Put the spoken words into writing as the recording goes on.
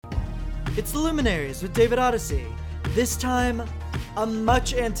It's The Luminaries with David Odyssey. This time, a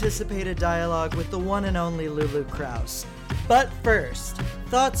much anticipated dialogue with the one and only Lulu Krause. But first,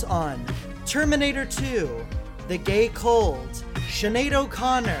 thoughts on Terminator 2, The Gay Cold, Sinead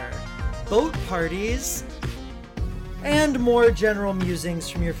O'Connor, boat parties, and more general musings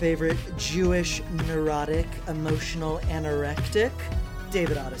from your favorite Jewish, neurotic, emotional anorectic,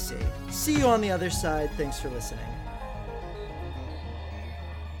 David Odyssey. See you on the other side. Thanks for listening.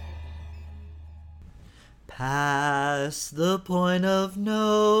 Past the point of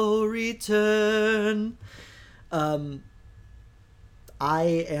no return. I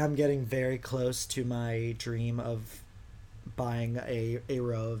am getting very close to my dream of buying a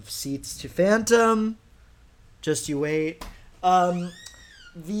row of seats to Phantom. Just you wait.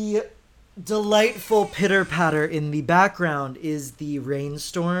 The delightful pitter-patter in the background is the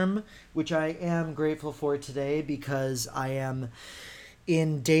rainstorm, which I am grateful for today because I am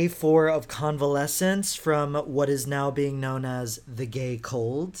in day 4 of convalescence from what is now being known as the gay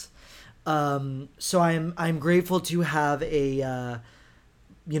cold. So I'm grateful to have a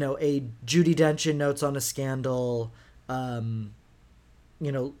Judi Dench Notes on a Scandal.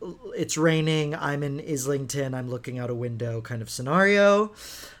 It's raining, I'm in Islington, I'm looking out a window kind of scenario.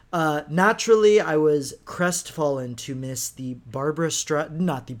 Naturally, I was crestfallen to miss the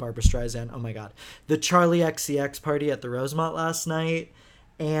the Charlie XCX party at the Rosemont last night.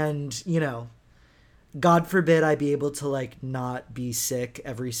 And, God forbid I be able to, not be sick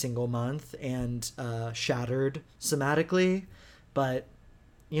every single month and shattered somatically. But,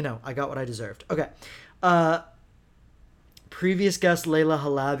 I got what I deserved. Okay. Previous guest Layla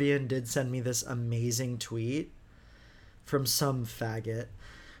Halabian did send me this amazing tweet from some faggot.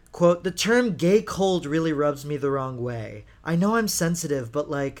 Quote, "The term gay cold really rubs me the wrong way. I know I'm sensitive, but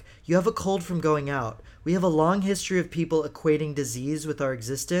you have a cold from going out. We have a long history of people equating disease with our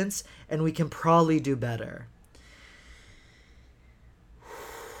existence, and we can probably do better."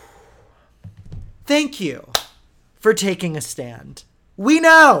 Thank you for taking a stand. We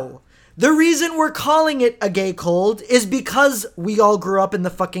know! The reason we're calling it a gay cold is because we all grew up in the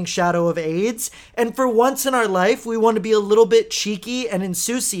fucking shadow of AIDS, and for once in our life, we want to be a little bit cheeky and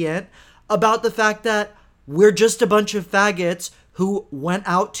insouciant about the fact that we're just a bunch of faggots who went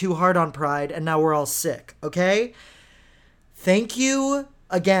out too hard on Pride, and now we're all sick, okay? Thank you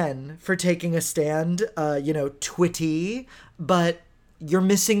again for taking a stand, twitty, but you're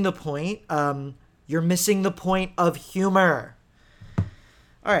missing the point. You're missing the point of humor.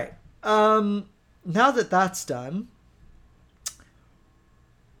 All right. Now that that's done,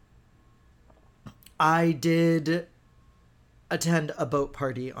 I did attend a boat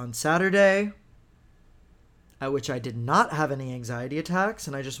party on Saturday, at which I did not have any anxiety attacks,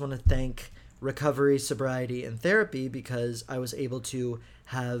 and I just want to thank recovery, sobriety, and therapy because I was able to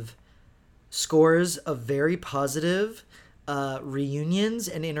have scores of very positive reunions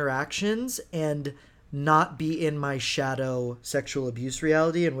and interactions and not be in my shadow sexual abuse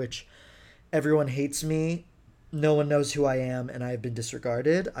reality in which everyone hates me, no one knows who I am, and I've been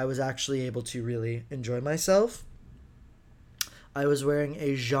disregarded. I was actually able to really enjoy myself. I was wearing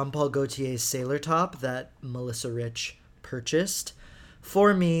a Jean-Paul Gaultier sailor top that Melissa Rich purchased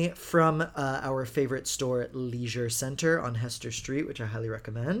for me from our favorite store at Leisure Center on Hester Street, which I highly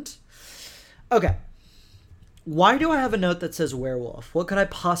recommend. Okay. Why do I have a note that says werewolf? What could I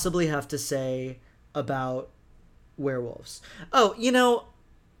possibly have to say about werewolves? Oh,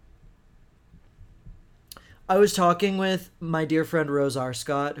 I was talking with my dear friend Rose R.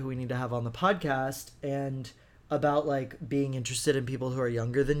 Scott, who we need to have on the podcast, and about being interested in people who are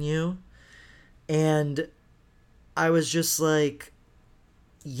younger than you. And I was just I'm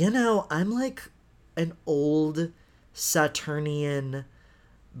an old Saturnian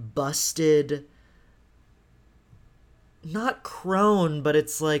busted, not crone, but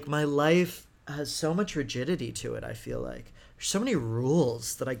it's my life has so much rigidity to it. I feel like there's so many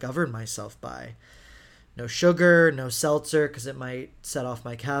rules that I govern myself by. No sugar, no seltzer because it might set off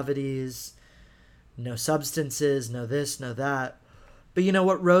my cavities. No substances, no this, no that. But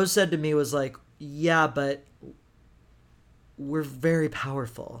what Rose said to me was yeah, but we're very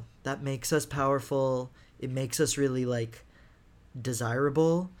powerful. That makes us powerful. It makes us really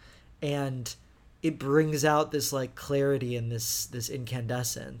desirable. And it brings out this clarity and this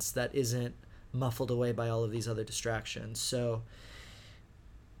incandescence that isn't muffled away by all of these other distractions. So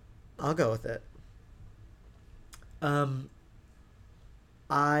I'll go with it.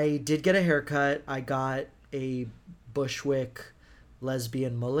 I did get a haircut. I got a Bushwick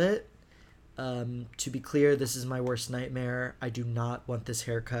lesbian mullet. To be clear, this is my worst nightmare. I do not want this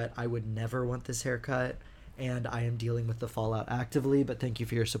haircut. I would never want this haircut. and I am dealing with the fallout actively, but thank you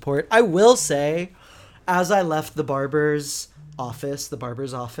for your support. I will say, as I left the barber's office,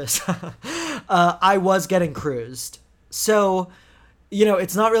 I was getting cruised. So, you know,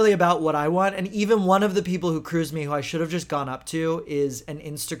 it's not really about what I want. And even one of the people who cruised me, who I should have just gone up to, is an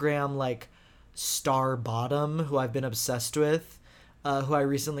Instagram, like, star bottom who I've been obsessed with, who I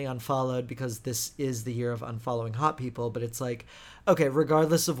recently unfollowed because this is the year of unfollowing hot people. But it's like, okay,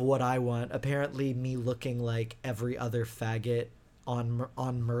 regardless of what I want, apparently me looking like every other faggot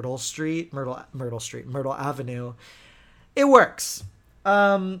on Myrtle Avenue, it works.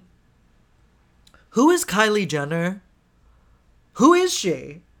 Who is Kylie Jenner? Who is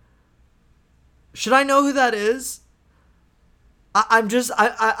she? Should I know who that is?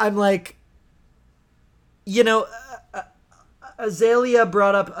 I'm like, you know, Azalea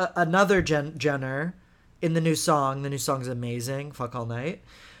brought up another Jenner in the new song. The new song's amazing. Fuck All Night.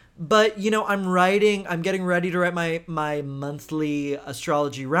 But, you know, I'm getting ready to write my monthly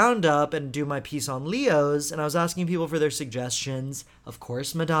astrology roundup and do my piece on Leos. And I was asking people for their suggestions. Of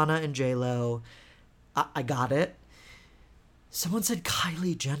course, Madonna and J-Lo. I got it. Someone said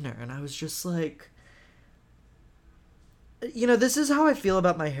Kylie Jenner. And I was just like, you know, this is how I feel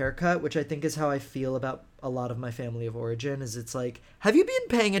about my haircut, which I think is how I feel about a lot of my family of origin. Is it's like, have you been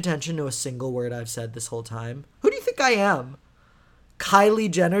paying attention to a single word I've said this whole time? Who do you think I am? Kylie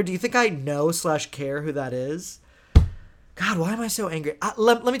Jenner? Do you think I know / care who that is? God, why am I so angry?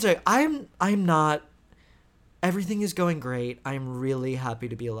 Let me tell you, I'm not. Everything is going great. I'm really happy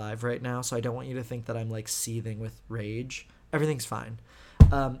to be alive right now, so I don't want you to think that I'm like seething with rage. Everything's fine.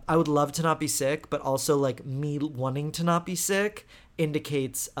 I would love to not be sick, but also like me wanting to not be sick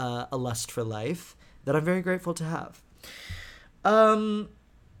indicates a lust for life that I'm very grateful to have.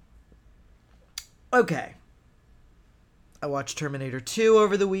 Okay. I watched Terminator 2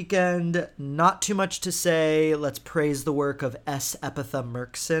 over the weekend. Not too much to say. Let's praise the work of S. Epitha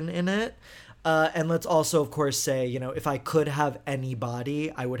Merkson in it. And let's also, of course, say, you know, if I could have any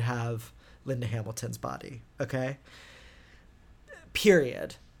body, I would have Linda Hamilton's body. Okay?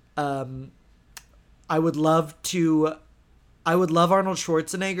 Period. I would love Arnold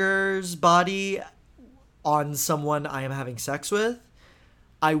Schwarzenegger's body on someone I am having sex with.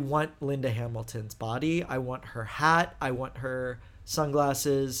 I want Linda Hamilton's body. I want her hat. I want her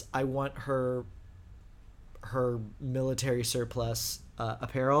sunglasses. I want her military surplus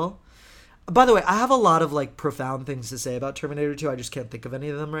apparel. By the way, I have a lot of like profound things to say about Terminator 2. I just can't think of any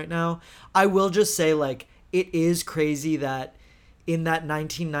of them right now. I will just say, like, it is crazy that in that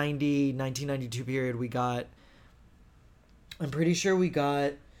 1992 period I'm pretty sure we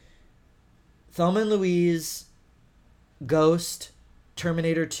got Thelma and Louise, Ghost,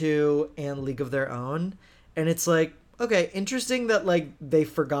 Terminator 2, and League of Their Own. And it's like, okay, interesting that like they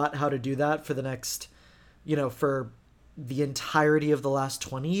forgot how to do that for the next, you know, for the entirety of the last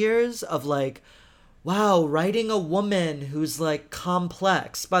 20 years of like, wow, writing a woman who's like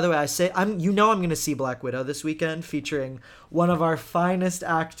complex. By the way, I'm going to see Black Widow this weekend, featuring one of our finest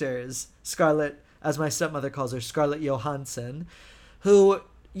actors, Scarlett, as my stepmother calls her, Scarlett Johansson, who,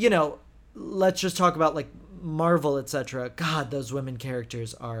 you know, let's just talk about like Marvel, etc. God, those women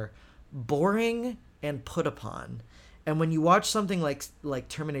characters are boring and put upon. And when you watch something like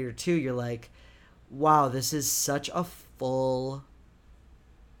Terminator 2, you're like, wow, this is such a full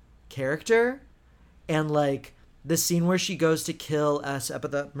character. And like the scene where she goes to kill S.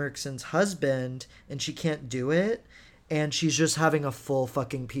 Epitha Merkson's husband and she can't do it, and she's just having a full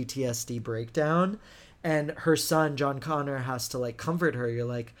fucking PTSD breakdown, and her son John Connor has to like comfort her. You're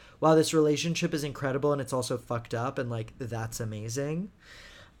like, wow, this relationship is incredible and it's also fucked up, and like that's amazing.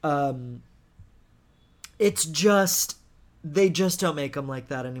 It's just, they just don't make them like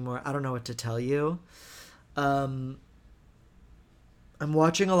that anymore. I don't know what to tell you. I'm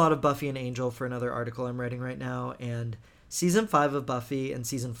watching a lot of Buffy and Angel for another article I'm writing right now, and season 5 of Buffy and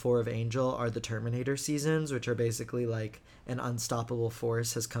season 4 of Angel are the Terminator seasons, which are basically like an unstoppable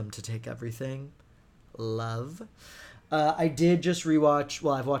force has come to take everything. Love. I did just rewatch,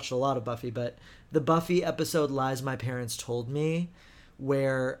 well, I've watched a lot of Buffy, but the Buffy episode Lies My Parents Told Me,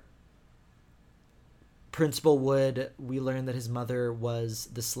 where Principal Wood, we learned that his mother was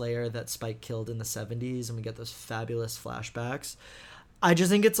the Slayer that Spike killed in the 70s, and we get those fabulous flashbacks. I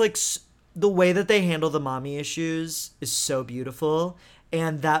just think it's like the way that they handle the mommy issues is so beautiful.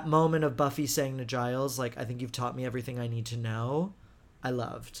 And that moment of Buffy saying to Giles, like, I think you've taught me everything I need to know, I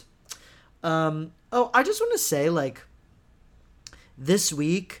loved. I just want to say, like, this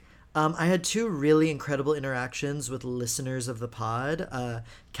week, I had 2 really incredible interactions with listeners of the pod,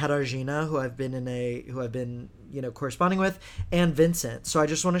 Katarzyna, who I've been corresponding with, and Vincent. So I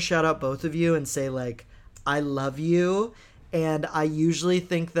just want to shout out both of you and say, like, I love you. And I usually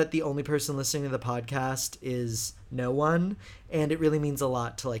think that the only person listening to the podcast is no one. And it really means a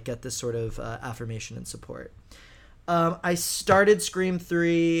lot to like get this sort of affirmation and support. I started Scream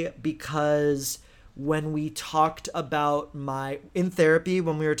 3 because when we talked about in therapy,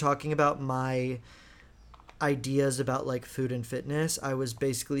 when we were talking about my ideas about like food and fitness, I was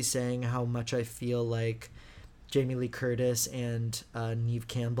basically saying how much I feel like Jamie Lee Curtis and Neve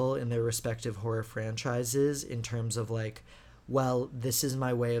Campbell in their respective horror franchises in terms of like, well, this is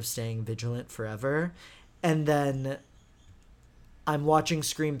my way of staying vigilant forever. And then I'm watching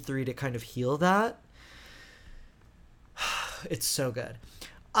Scream 3 to kind of heal that. It's so good.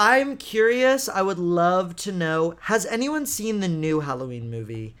 I'm curious. I would love to know, has anyone seen the new Halloween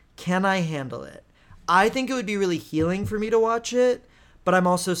movie? Can I handle it? I think it would be really healing for me to watch it, but I'm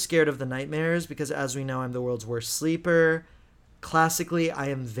also scared of the nightmares because, as we know, I'm the world's worst sleeper. Classically, I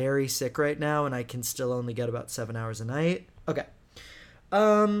am very sick right now, and I can still only get about 7 hours a night. Okay.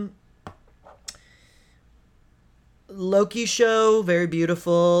 Loki show, very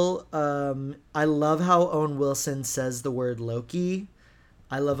beautiful. I love how Owen Wilson says the word Loki.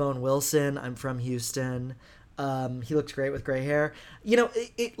 I love Owen Wilson. I'm from Houston. He looks great with gray hair. You know,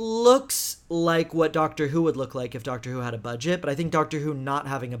 it looks like what Doctor Who would look like if Doctor Who had a budget, but I think Doctor Who not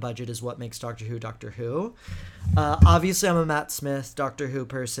having a budget is what makes Doctor Who Doctor Who. Obviously, I'm a Matt Smith Doctor Who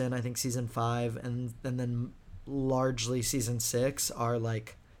person. I think season 5 and then largely season 6 are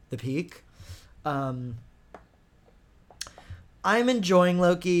like the peak. I'm enjoying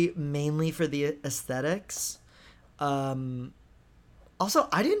Loki mainly for the aesthetics. Also,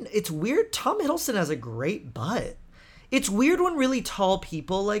 it's weird. Tom Hiddleston has a great butt. It's weird when really tall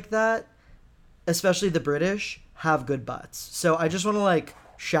people like that, especially the British, have good butts. So I just want to like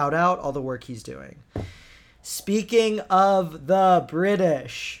shout out all the work he's doing. Speaking of the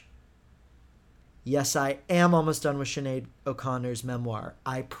British, yes, I am almost done with Sinead O'Connor's memoir.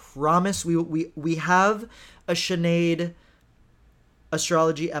 I promise we have a Sinead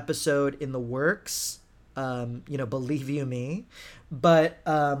astrology episode in the works. Believe you me. But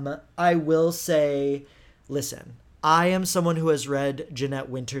I will say, listen, I am someone who has read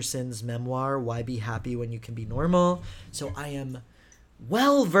Jeanette Winterson's memoir, Why Be Happy When You Can Be Normal. So I am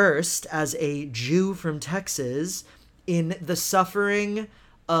well versed as a Jew from Texas in the suffering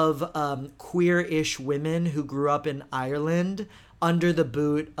of queer-ish women who grew up in Ireland under the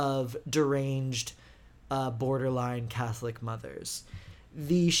boot of deranged borderline Catholic mothers.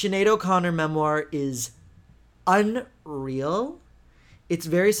 The Sinead O'Connor memoir is unreal. It's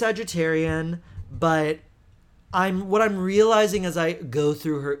very Sagittarian, but what I'm realizing as I go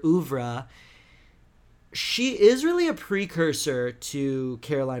through her oeuvre, she is really a precursor to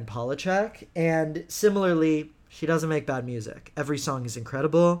Caroline Polachek, and similarly, she doesn't make bad music. Every song is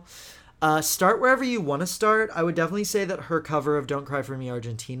incredible. Start wherever you want to start. I would definitely say that her cover of Don't Cry For Me,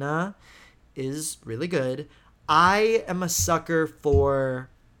 Argentina is really good. I am a sucker for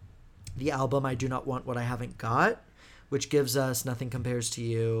the album I Do Not Want What I Haven't Got, which gives us Nothing Compares to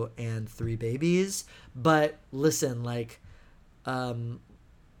You and Three Babies. But listen, like,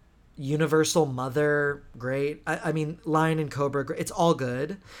 Universal Mother, great. I mean, Lion and Cobra, great. It's all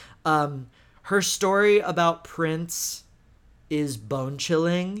good. Her story about Prince is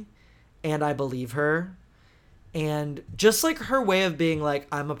bone-chilling, and I believe her. And just like her way of being like,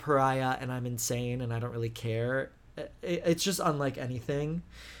 I'm a pariah and I'm insane and I don't really care. It's just unlike anything.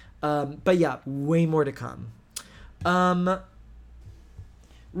 But yeah, way more to come.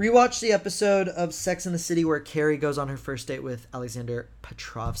 Rewatched the episode of Sex and the City where Carrie goes on her first date with Alexander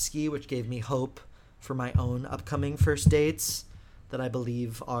Petrovsky, which gave me hope for my own upcoming first dates that I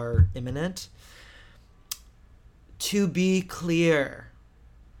believe are imminent. To be clear,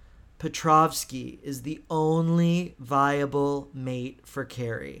 Petrovsky is the only viable mate for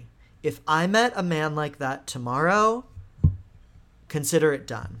Carrie. If I met a man like that tomorrow, consider it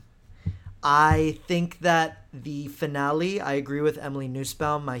done. I think that the finale, I agree with Emily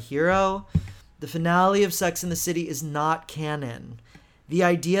Nussbaum, my hero, the finale of Sex and the City is not canon. The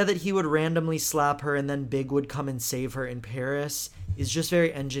idea that he would randomly slap her and then Big would come and save her in Paris is just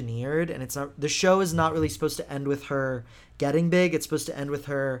very engineered, and it's not, the show is not really supposed to end with her getting Big. It's supposed to end with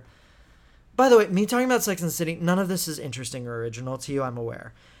her. By the way, me talking about Sex and the City, none of this is interesting or original to you, I'm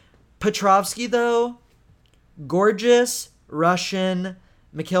aware. Petrovsky, though, gorgeous, Russian,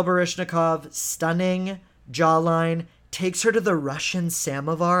 Mikhail Baryshnikov, stunning, jawline, takes her to the Russian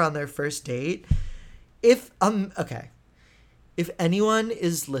samovar on their first date. If anyone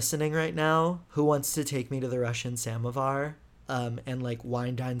is listening right now who wants to take me to the Russian samovar and like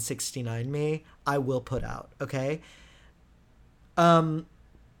wine dine 69 me, I will put out, okay?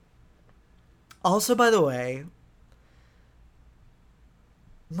 Also, by the way,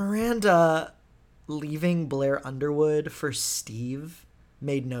 Miranda leaving Blair Underwood for Steve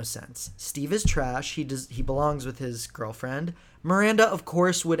made no sense. Steve is trash. He belongs with his girlfriend. Miranda, of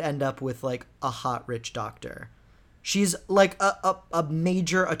course, would end up with like a hot rich doctor. She's like a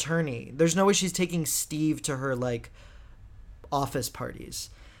major attorney. There's no way she's taking Steve to her like office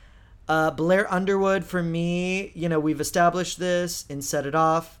parties. Blair Underwood, for me, we've established this in Set It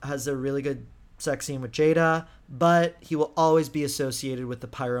Off, has a really good sex scene with Jada, but he will always be associated with the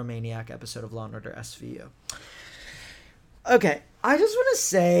Pyromaniac episode of Law & Order SVU. Okay, I just want to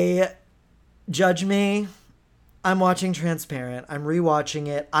say, judge me. I'm watching Transparent. I'm rewatching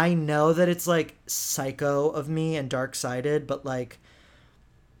it. I know that it's like psycho of me and dark-sided, but like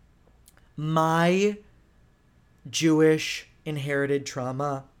my Jewish inherited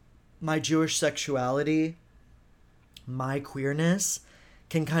trauma, my Jewish sexuality, my queerness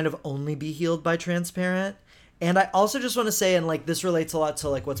can kind of only be healed by Transparent. And I also just want to say, and like this relates a lot to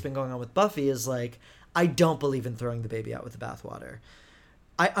like what's been going on with Buffy, is like I don't believe in throwing the baby out with the bathwater.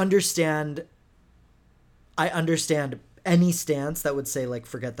 I understand any stance that would say like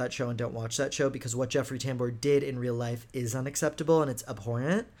forget that show and don't watch that show, because what Jeffrey Tambor did in real life is unacceptable and it's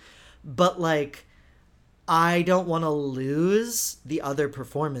abhorrent. But like I don't want to lose the other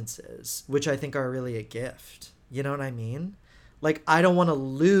performances, which I think are really a gift. You know what I mean? Like, I don't want to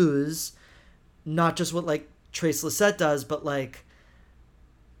lose not just what, like, Trace Lysette does, but, like,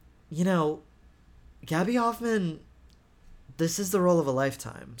 Gabby Hoffman, this is the role of a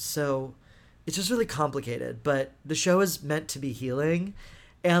lifetime. So it's just really complicated. But the show is meant to be healing.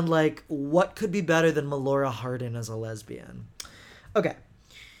 And, like, what could be better than Melora Hardin as a lesbian? Okay.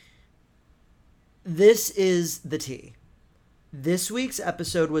 This is the tea. This week's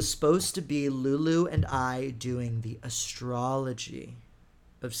episode was supposed to be Lulu and I doing the astrology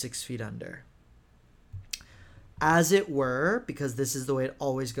of 6 Feet Under. As it were, because this is the way it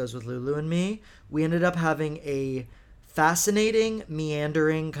always goes with Lulu and me, we ended up having a fascinating,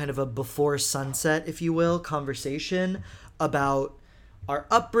 meandering, kind of a before sunset, if you will, conversation about our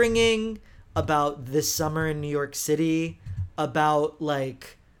upbringing, about this summer in New York City, about,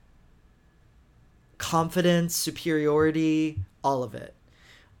 like, confidence, superiority, all of it.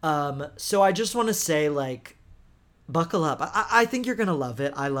 So I just want to say, like, buckle up. I think you're going to love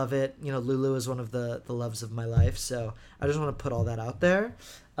it. I love it. Lulu is one of the loves of my life. So I just want to put all that out there.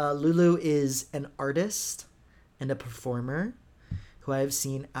 Lulu is an artist and a performer who I have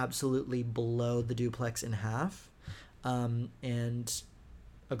seen absolutely blow the duplex in half. And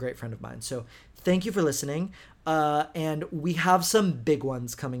a great friend of mine. So thank you for listening. And we have some big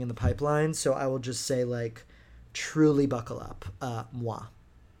ones coming in the pipeline. So I will just say, like, truly buckle up. Moi.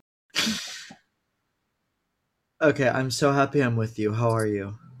 Okay, I'm so happy I'm with you. How are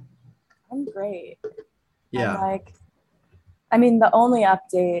you? I'm great. Yeah. The only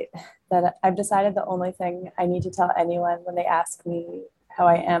update that I've decided, the only thing I need to tell anyone when they ask me how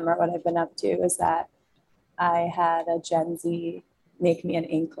I am or what I've been up to is that I had a Gen Z make me an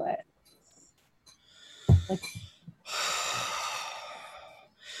inklet.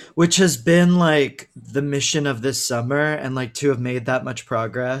 Which has been, like, the mission of this summer, and, like, to have made that much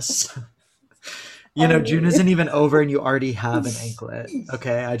progress. June isn't even over and you already have an anklet.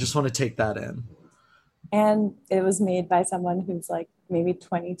 Okay, I just want to take that in. And it was made by someone who's like maybe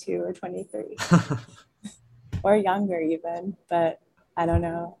 22 or 23 or younger even, but I don't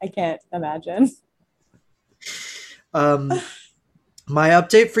know. I can't imagine. My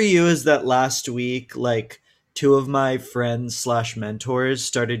update for you is that last week, like, two of my friends slash mentors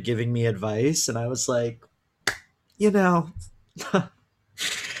started giving me advice, and I was like,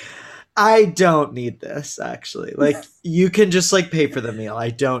 I don't need this, actually. Like, you can just, like, pay for the meal. I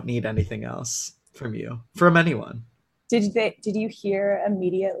don't need anything else from anyone. Did you hear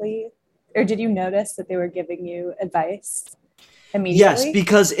immediately, or did you notice that they were giving you advice immediately? Yes,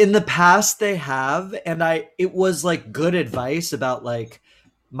 because in the past they have, and it was, like, good advice about, like,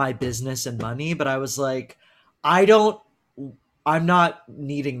 my business and money, but I was like, I'm not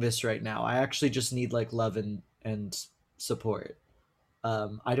needing this right now. I actually just need, like, love and support.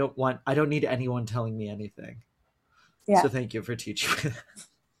 I don't need anyone telling me anything. Yeah. So thank you for teaching me.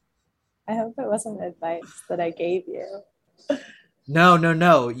 I hope it wasn't advice that I gave you.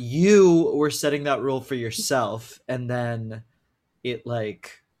 No. You were setting that rule for yourself, and then it,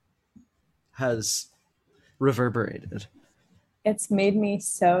 like, has reverberated. It's made me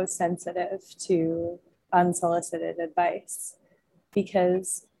so sensitive to unsolicited advice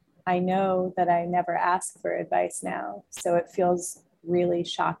because I know that I never ask for advice now. So it feels really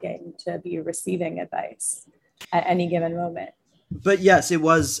shocking to be receiving advice at any given moment. But yes, it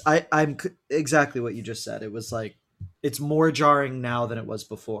was. Exactly what you just said. It was like it's more jarring now than it was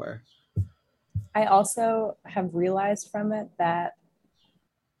before. I also have realized from it that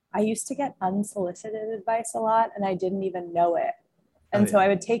I used to get unsolicited advice a lot and I didn't even know it. Oh And so yeah. I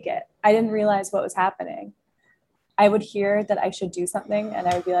would take it. I didn't realize what was happening. I would hear that I should do something and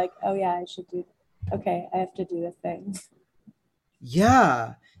I would be like, oh yeah, I should do, okay, I have to do the thing.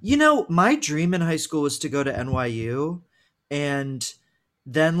 Yeah. My dream in high school was to go to NYU, and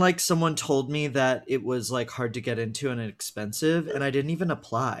then like someone told me that it was like hard to get into and expensive, and I didn't even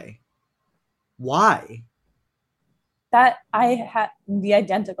apply. Why? That I had the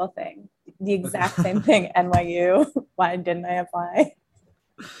identical thing, the exact same thing, NYU. Why didn't I apply?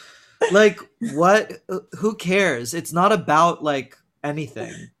 Like what who cares? It's not about like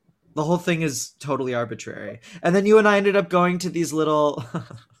anything. The whole thing is totally arbitrary. And then you and I ended up going to these little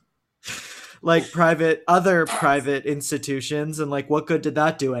like other private institutions, and like what good did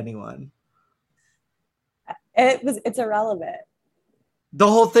that do anyone? It's irrelevant. The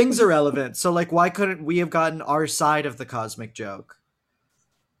whole thing's irrelevant. So like why couldn't we have gotten our side of the cosmic joke?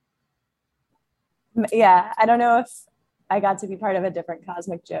 Yeah, I don't know if I got to be part of a different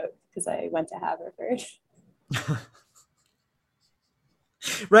cosmic joke because I went to Haverford.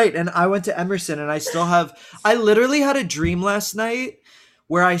 Right, and I went to Emerson, and I literally had a dream last night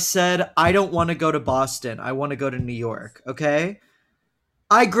where I said I don't want to go to Boston. I want to go to New York, okay?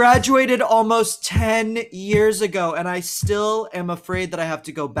 I graduated almost 10 years ago, and I still am afraid that I have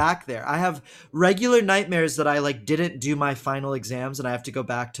to go back there. I have regular nightmares that I like didn't do my final exams and I have to go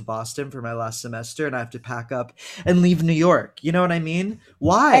back to Boston for my last semester and I have to pack up and leave New York. You know what I mean?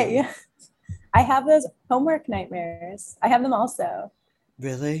 Why? I, I have those homework nightmares. I have them also.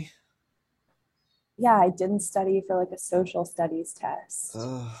 Really? Yeah, I didn't study for like a social studies test.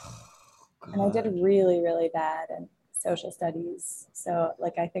 Oh And I did god. really, really bad in social studies. So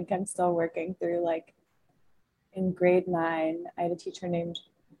like I think I'm still working through like in grade 9, I had a teacher named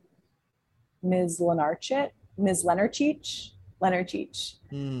Ms. Lenarchich.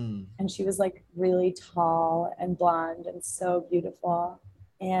 Hmm. And she was like really tall and blonde and so beautiful.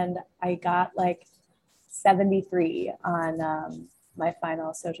 And I got like 73 on my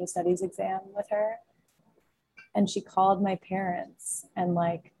final social studies exam with her. And she called my parents and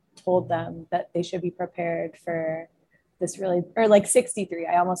like told them that they should be prepared for this really, or like 63.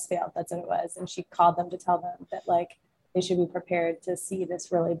 I almost failed. That's what it was. And she called them to tell them that like they should be prepared to see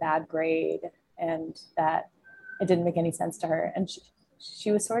this really bad grade and that it didn't make any sense to her. And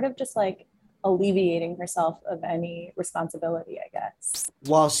she was sort of just like alleviating herself of any responsibility, I guess.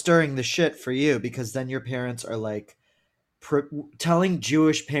 While stirring the shit for you, because then your parents are like pre- telling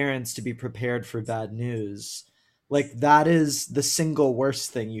Jewish parents to be prepared for bad news. Like that is the single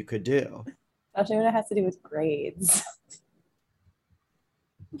worst thing you could do. Especially when it has to do with grades.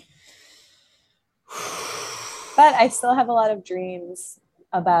 But I still have a lot of dreams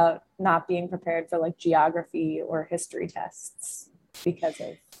about not being prepared for like geography or history tests because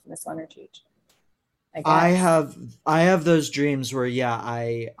of Miss Leonard-Cheech, I I guess. have I have those dreams where yeah,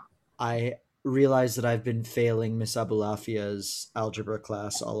 I realize that I've been failing Miss Abulafia's algebra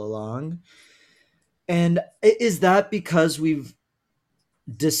class all along. And is that because we've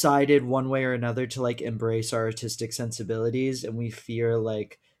decided one way or another to like embrace our artistic sensibilities and we fear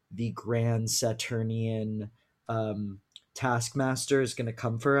like the grand Saturnian um taskmaster is going to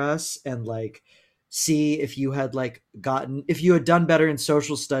come for us and like see if you had done better in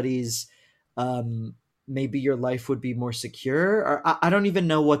social studies, um maybe your life would be more secure, or I don't even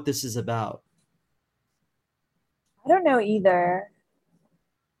know what this is about. I don't know either,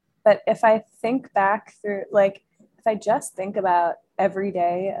 but if I think back through, like, if I just think about every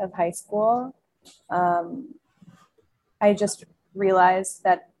day of high school, um, I just realized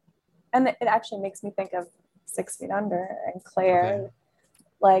that, and it actually makes me think of 6 Feet Under and Okay. Claire,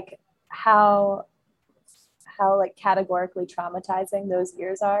 like how like categorically traumatizing those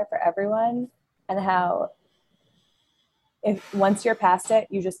years are for everyone, and how if once you're past it,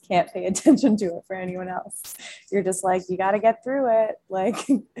 you just can't pay attention to it for anyone else. You're just like, you got to get through it. Like,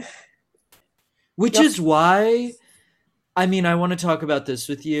 Which you'll, is why I mean I want to talk about this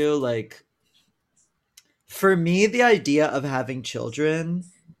with you. Like for me, the idea of having children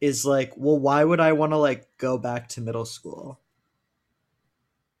is like, well, why would I want to like go back to middle school?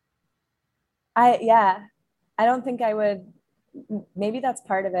 yeah, I don't think I would. Maybe that's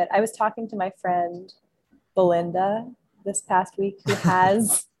part of it. I was talking to my friend Belinda this past week who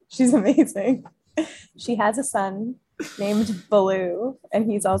has, she's amazing. She has a son named Baloo, and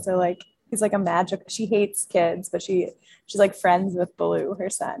he's like a magic. She hates kids, but she's like friends with Baloo, her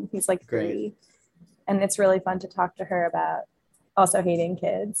son. He's like Great. 3, and it's really fun to talk to her about. also hating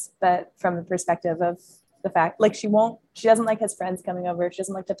kids, but from the perspective of the fact, like she doesn't like his friends coming over. She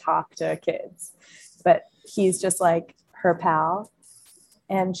doesn't like to talk to kids, but he's just like her pal.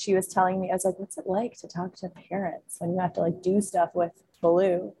 And she was telling me, I was like, what's it like to talk to parents when you have to like do stuff with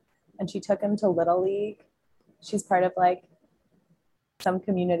Lulu? And she took him to Little League. She's part of like some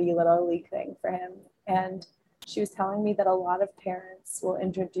community Little League thing for him. And she was telling me that a lot of parents will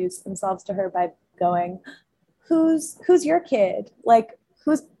introduce themselves to her by going, who's your kid? Like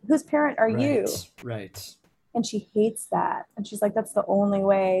whose parent are Right, you? right. And she hates that. And she's like, that's the only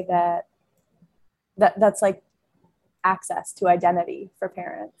way that's like access to identity for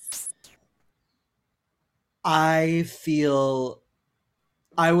parents. I feel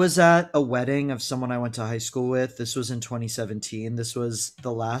I was at a wedding of someone I went to high school with. This was in 2017. This was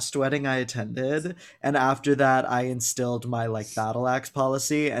the last wedding I attended. And after that, I instilled my like battle axe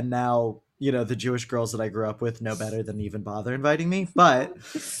policy. And now, the Jewish girls that I grew up with know better than even bother inviting me. But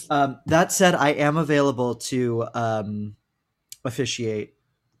that said, I am available to officiate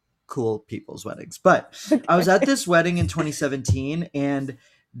cool people's weddings. But I was at Okay. this wedding in 2017, and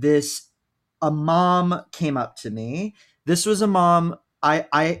this a mom came up to me. This was a mom.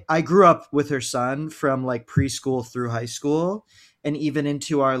 I grew up with her son from like preschool through high school, and even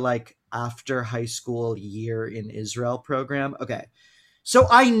into our like after high school year in Israel program. Okay. So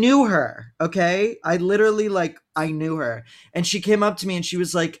I knew her, okay? I literally like I knew her. And she came up to me and she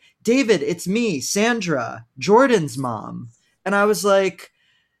was like, "David, it's me, Sandra, Jordan's mom." And I was like,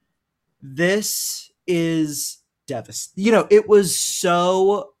 this is devastating. It was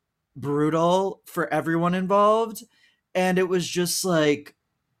so brutal for everyone involved, and it was just like,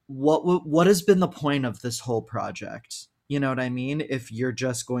 what has been the point of this whole project? You know what I mean? If you're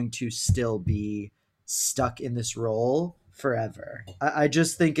just going to still be stuck in this role forever, I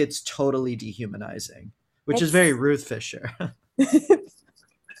just think it's totally dehumanizing, which is very It's Ruth Fisher.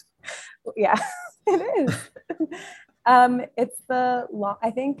 yeah, it is. It's the long.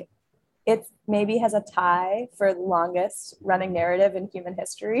 I think it maybe has a tie for longest running narrative in human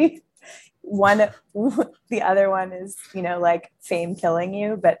history. One, the other one is like fame killing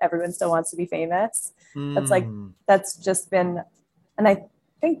you, but everyone still wants to be famous. Mm, That's just been, and I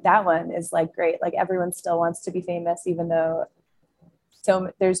think that one is like great. Like everyone still wants to be famous, even though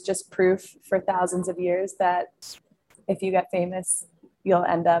there's just proof for thousands of years that if you get famous, you'll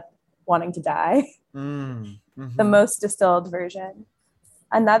end up wanting to die. The mm-hmm. most distilled version.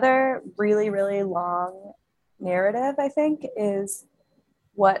 Another really, really long narrative, I think, is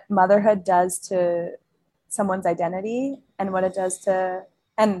what motherhood does to someone's identity and what it does to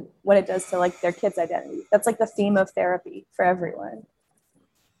like their kid's identity. That's like the theme of therapy for everyone.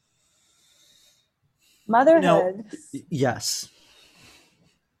 You know, Motherhood. yes.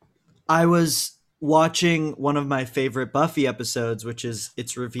 I was watching one of my favorite Buffy episodes, which is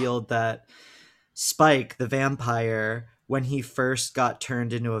it's revealed that Spike, the vampire, when he first got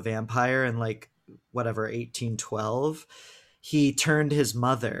turned into a vampire in like whatever 1812, he turned his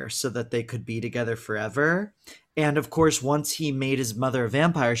mother so that they could be together forever. And of course, once he made his mother a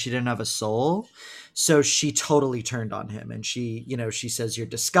vampire, she didn't have a soul. So she totally turned on him. And she says, "You're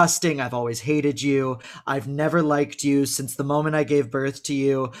disgusting. I've always hated you. I've never liked you since the moment I gave birth to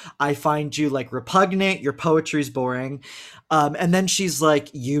you. I find you like repugnant. Your poetry's boring." And then she's like,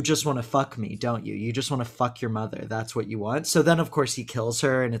 "You just want to fuck me, don't you? You just want to fuck your mother. That's what you want." So then, of course, he kills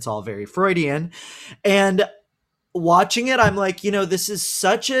her, and it's all very Freudian. And watching it, I'm like, this is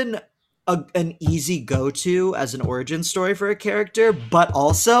such an easy go-to as an origin story for a character, but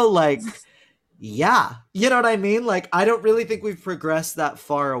also like, yeah, you know what I mean? Like, I don't really think we've progressed that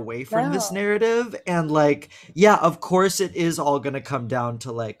far away from this No. narrative. And like, yeah, of course it is all gonna come down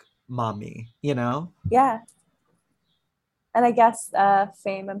to like mommy. Yeah. And I guess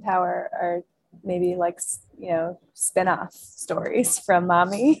fame and power are maybe like, spin-off stories from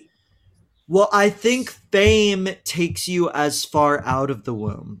mommy. Well, I think fame takes you as far out of the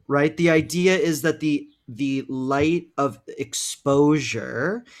womb, right? The idea is that the light of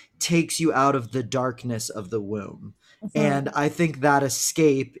exposure takes you out of the darkness of the womb. And Mm-hmm. I think that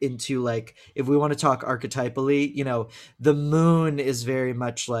escape into like if we want to talk archetypally, the moon is very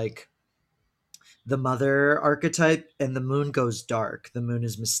much like the mother archetype, and the moon goes dark. The moon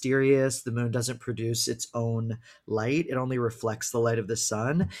is mysterious. The moon doesn't produce its own light. It only reflects the light of the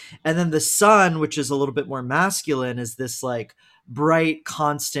sun. And then the sun, which is a little bit more masculine, is this like bright,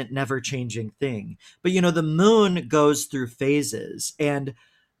 constant, never changing thing. But the moon goes through phases, and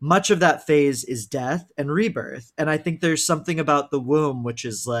much of that phase is death and rebirth. And I think there's something about the womb which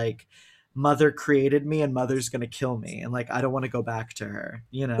is like mother created me and mother's going to kill me, and like I don't want to go back to her.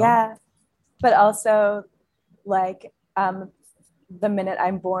 Yeah. But also like the minute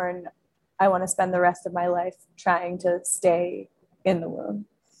I'm born, I want to spend the rest of my life trying to stay in the womb.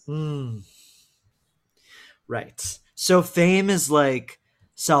 Mm, right. So fame is like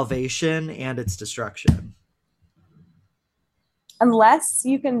salvation and its destruction. Unless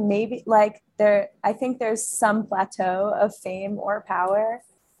you can maybe like there, I think there's some plateau of fame or power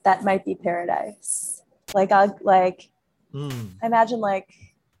that might be paradise. Like I'll like Mm. I imagine like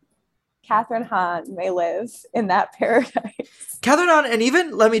Catherine Hahn may live in that paradise. Catherine on, and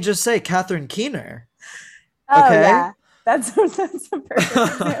even let me just say, Catherine Keener. Oh Okay. yeah, that's a perfect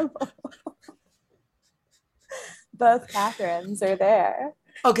example. Both Catherines are there.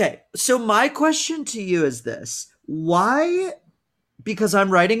 Okay. So my question to you is this: why, because I'm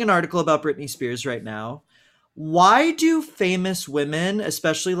writing an article about Britney Spears right now, why do famous women,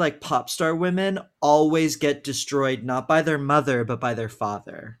 especially like pop star women, always get destroyed not by their mother but by their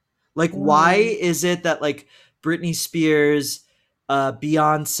father? Like, why Mm. is it that like Britney Spears,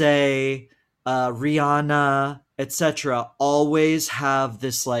 Beyonce, Rihanna, etc., always have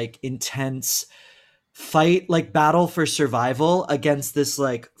this like intense fight, like battle for survival against this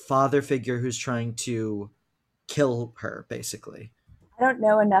like father figure who's trying to kill her, basically? I don't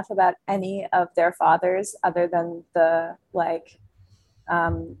know enough about any of their fathers other than the like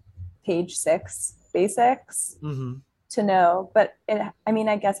um, page six basics Mm-hmm. to know. But I mean,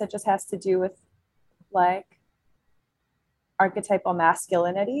 I guess it just has to do with like archetypal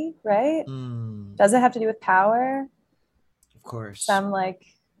masculinity, right? Mm, Does it have to do with power? of course. Some like,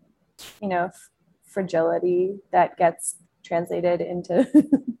 you know, fragility that gets translated into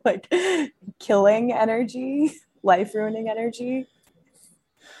like killing energy, life ruining energy.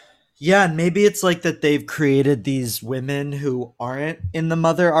 Yeah, and maybe it's like that they've created these women who aren't in the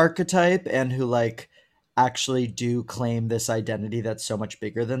mother archetype and who like actually do claim this identity that's so much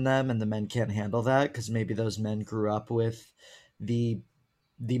bigger than them, and the men can't handle that because maybe those men grew up with the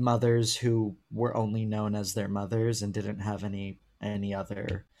the mothers who were only known as their mothers and didn't have any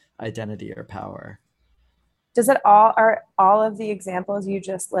other identity or power. Does it all, are all of the examples you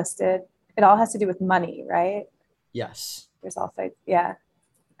just listed, it all has to do with money, right? Yes. There's all fight. Yeah.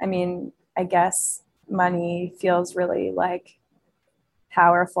 I mean, I guess money feels really like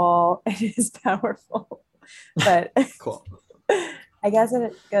powerful. It is powerful, but Cool. I guess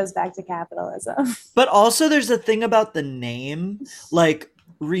it goes back to capitalism. But also, there's a thing about the name. Like,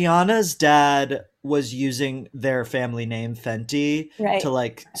 Rihanna's dad was using their family name Fenty to Right.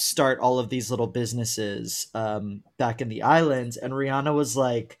 like start all of these little businesses back in the islands, and Rihanna was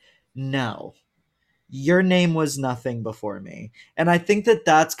like, "No, your name was nothing before me." And I think that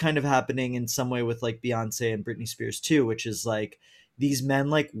that's kind of happening in some way with like Beyonce and Britney Spears too, which is like these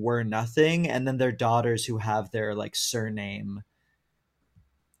men like were nothing, and then their daughters who have their like surname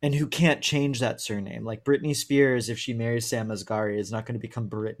and who can't change that surname. Like Britney Spears, if she marries Sam Asghari, is not going to become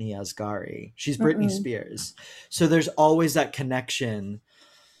Britney Asghari. She's Britney Mm-mm. Spears. So there's always that connection.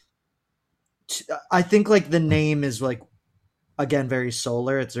 I think like the name is like again very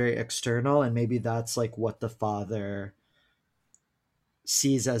solar. It's very external, and maybe that's like what the father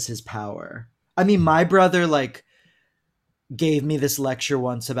sees as his power. I mean, my brother like gave me this lecture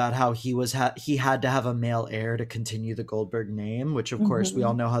once about how he had to have a male heir to continue the Goldberg name, which of course we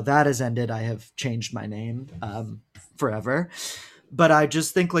all Mm-hmm. know how that has ended. I have changed my name forever. But I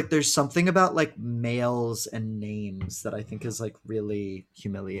just think like there's something about like males and names that I think is like really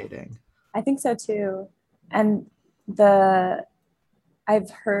humiliating. I think so too. And the I've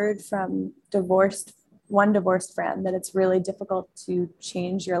heard from one divorced friend that it's really difficult to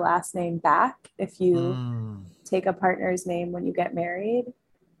change your last name back if you Mm. take a partner's name when you get married.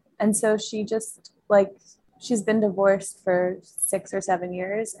 And so she just like she's been divorced for 6 or 7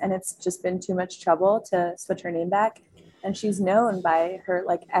 years and it's just been too much trouble to switch her name back. And she's known by her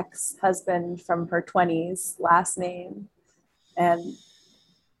like ex-husband from her 20s last name. And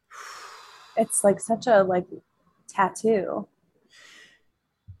it's like such a like tattoo.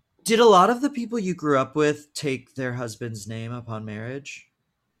 Did a lot of the people you grew up with take their husband's name upon marriage?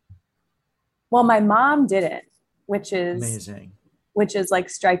 Well, my mom didn't, which is Amazing. which is like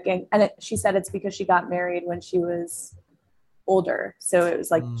striking. And she said it's because she got married when she was older. So it was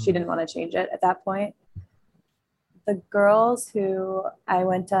like she Mm. didn't want to change it at that point. The girls who I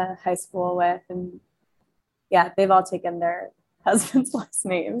went to high school with, and yeah, they've all taken their husband's last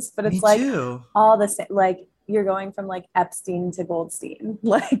names, but Me it's like too. all the same, like you're going from like Epstein to Goldstein.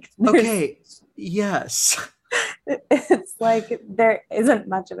 Like there's, Okay. Yes. it's like there isn't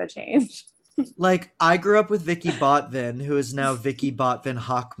much of a change. Like I grew up with Vicky Botvin, who is now Vicky Botvin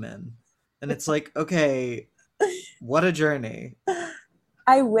Hockman. And it's like, okay, what a journey.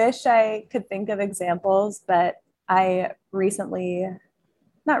 I wish I could think of examples, but I recently,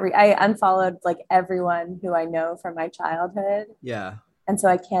 I unfollowed like everyone who I know from my childhood. Yeah. And so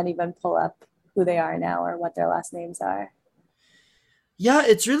I can't even pull up who they are now or what their last names are. Yeah,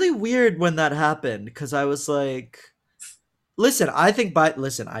 it's really weird when that happened because I was like, listen,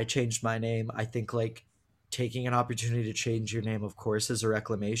 listen, I changed my name. I think like taking an opportunity to change your name, of course, is a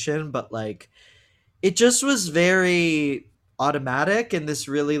reclamation, but like it just was very automatic and this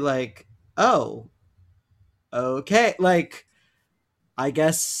really like, oh, okay, like I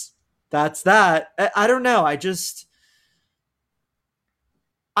guess that's that. I don't know.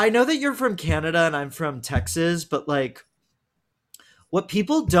 I know that you're from Canada and I'm from Texas, but like what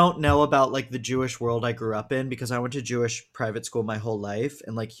people don't know about like the Jewish world I grew up in, because I went to Jewish private school my whole life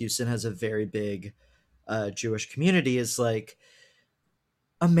and like Houston has a very big Jewish community, is like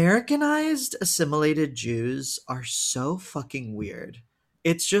Americanized assimilated Jews are so fucking weird.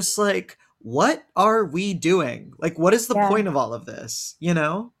 It's just like, what are we doing? Like, what is the Yeah. point of all of this? You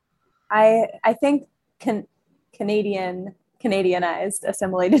know? I think can, Canadianized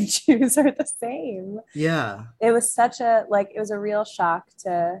assimilated Jews are the same. Yeah. It was such a like it was a real shock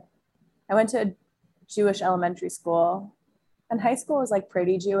to I went to a Jewish elementary school and high school was like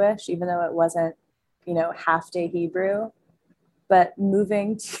pretty Jewish, even though it wasn't, half day Hebrew. But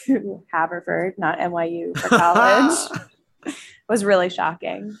moving to Haverford, not NYU, for college was really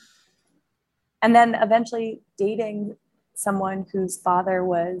shocking. And then eventually dating someone whose father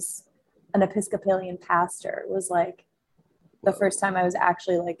was an Episcopalian pastor was like the Whoa. first time I was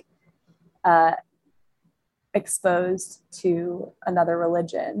actually like uh, exposed to another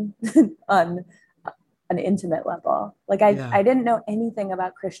religion on an intimate level. Like Yeah. I didn't know anything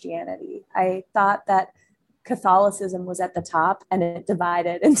about Christianity. I thought that Catholicism was at the top and it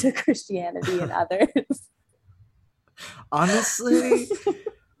divided into Christianity and others. Honestly,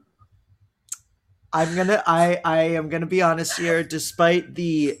 I am gonna be honest here. Despite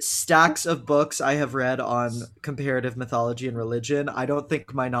the stacks of books I have read on comparative mythology and religion, I don't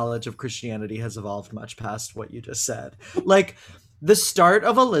think my knowledge of Christianity has evolved much past what you just said. Like the start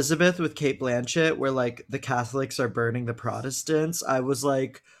of Elizabeth with Kate Blanchett, where like the Catholics are burning the Protestants, I was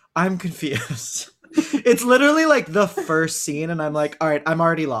like, I'm confused. It's literally like the first scene, and I'm like, all right, I'm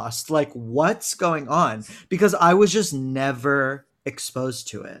already lost. Like, what's going on? Because I was just never exposed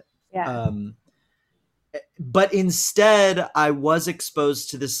to it. Yeah. Um, but instead I was exposed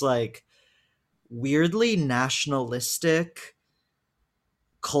to this like weirdly nationalistic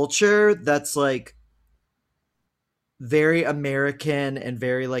culture that's like very American and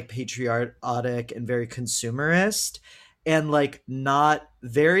very like patriotic and very consumerist and like not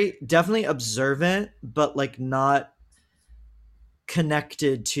very definitely observant but like not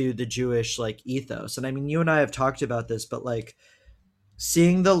connected to the Jewish like ethos. And I mean, you and I have talked about this, but like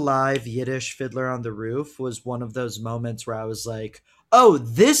seeing the live Yiddish Fiddler on the Roof was one of those moments where I was like, oh,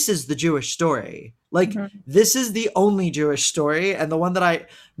 this is the Jewish story. Like, Mm-hmm. this is the only Jewish story. And the one that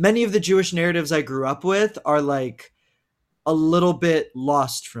many of the Jewish narratives I grew up with are like a little bit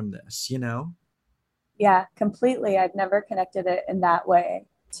lost from this, you know? Yeah, completely. I've never connected it in that way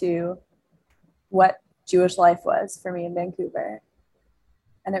to what Jewish life was for me in Vancouver.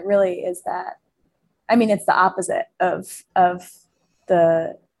 And it really is that. I mean, it's the opposite of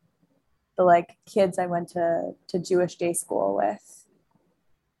the the like kids I went to Jewish day school with.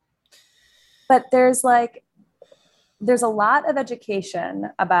 But there's a lot of education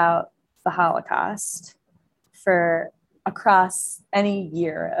about the Holocaust for across any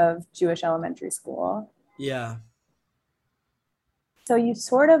year of Jewish elementary school. Yeah. So you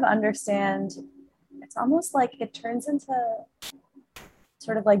sort of understand, it's almost like it turns into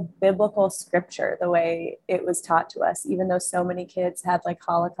sort of like biblical scripture the way it was taught to us, even though so many kids had like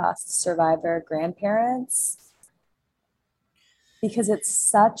Holocaust survivor grandparents, because it's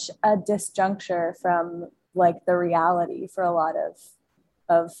such a disjuncture from like the reality for a lot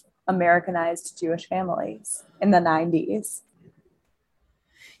of Americanized Jewish families in the 90s.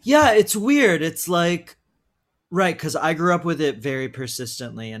 Yeah, it's weird. It's like, right, because I grew up with it very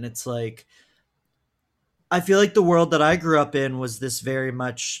persistently. And it's like, I feel like the world that I grew up in was this very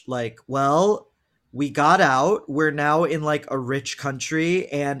much like, well, we got out. We're now in like a rich country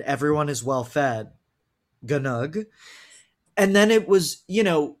and everyone is well fed. Ganug. And then it was,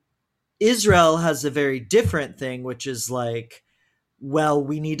 Israel has a very different thing, which is like, well,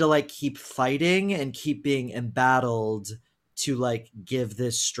 we need to like keep fighting and keep being embattled to like give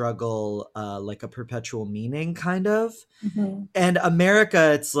this struggle like a perpetual meaning, kind of. Mm-hmm. And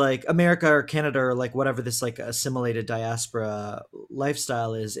America, it's like America or Canada or like whatever this like assimilated diaspora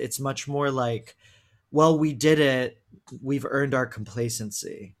lifestyle is, it's much more like, well, we did it, we've earned our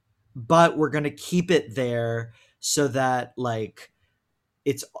complacency, but we're going to keep it there so that like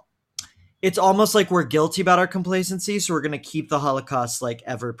it's it's almost like we're guilty about our complacency, so we're going to keep the Holocaust like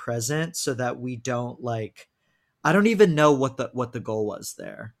ever present so that we don't like I don't even know what the goal was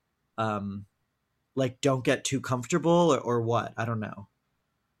there. Um like don't get too comfortable or what? I don't know.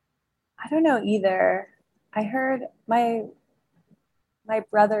 I don't know either. I heard my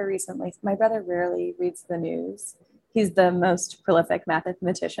brother rarely reads the news. He's the most prolific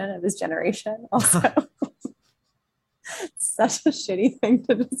mathematician of his generation. Also, such a shitty thing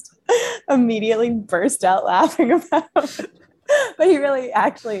to just immediately burst out laughing about. But he really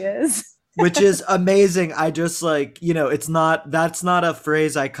actually is. Which is amazing. I just like, it's not that's not a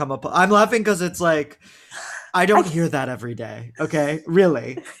phrase I come up. I'm laughing cuz it's like I don't I, hear that every day. Okay?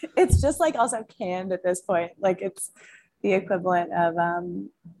 Really. it's just like also canned at this point. Like it's the equivalent of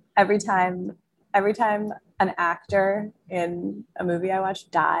every time every time an actor in a movie I watch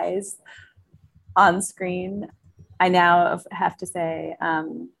dies on screen, I now have to say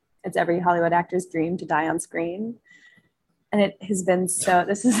it's every Hollywood actor's dream to die on screen. And it has been so,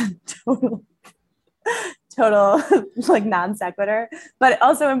 this is a total like non sequitur, but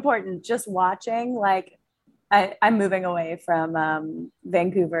also important. Just watching, like, I'm moving away from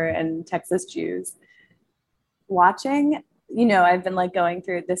Vancouver and Texas Jews. Watching, I've been like going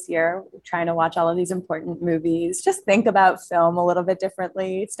through it this year, trying to watch all of these important movies, just think about film a little bit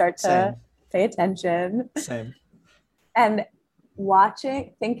differently, start to Same. pay attention. Same. And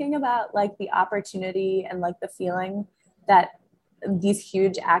thinking about like the opportunity and like the feeling that these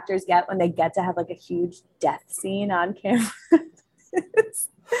huge actors get when they get to have like a huge death scene on camera.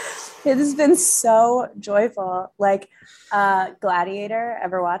 It has been so joyful. Like Gladiator,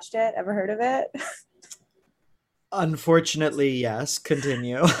 ever watched it? Ever heard of it? Unfortunately, yes.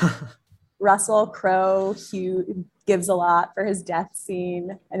 Continue. Russell Crowe gives a lot for his death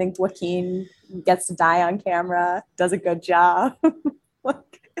scene. I think Joaquin gets to die on camera, does a good job.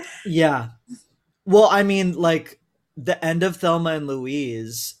 Like, Yeah. Well, I mean, like the end of Thelma and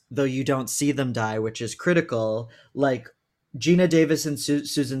Louise, though you don't see them die, which is critical, like Gina Davis and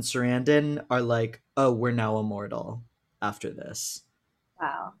Susan Sarandon are like, oh, we're now immortal after this.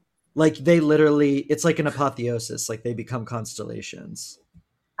 wow. Like they literally, it's like an apotheosis. Like they become constellations.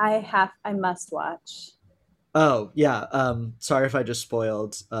 I must watch. Oh yeah. Sorry if I just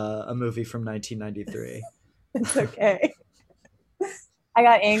spoiled a movie from 1993. It's okay. I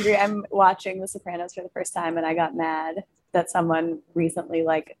got angry. I'm watching The Sopranos for the first time, and I got mad that someone recently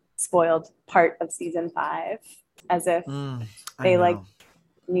like spoiled part of season 5, as if I they like know.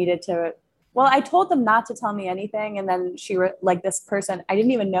 needed to. Well, I told them not to tell me anything, and then like this person. I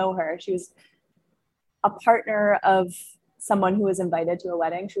didn't even know her. She was a partner of someone who was invited to a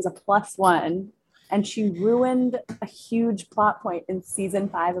wedding. She was a plus one, and she ruined a huge plot point in season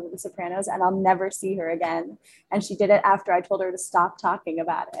 5 of The Sopranos, and I'll never see her again. And she did it after I told her to stop talking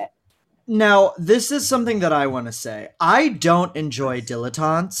about it. Now, this is something that I want to say. I don't enjoy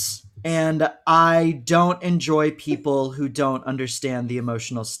dilettantes, and I don't enjoy people who don't understand the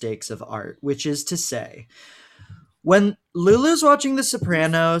emotional stakes of art, which is to say, when Lulu's watching The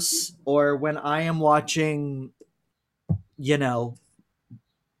Sopranos, or when I am watching, you know,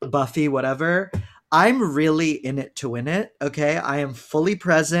 Buffy, whatever, I'm really in it to win it. Okay. I am fully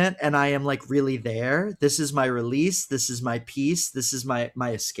present and I am like really there. This is my release. This is my peace. This is my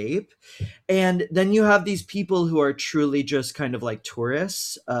escape. And then you have these people who are truly just kind of like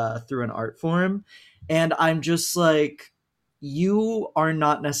tourists through an art form. And I'm just like, you are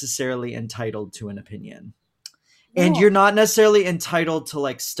not necessarily entitled to an opinion. And you're No. not necessarily entitled to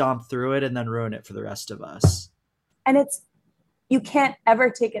like stomp through it and then ruin it for the rest of us. And you can't ever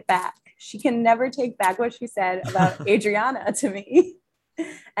take it back. She can never take back what she said about Adriana to me.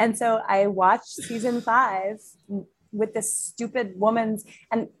 And so I watched season 5 with this stupid woman's,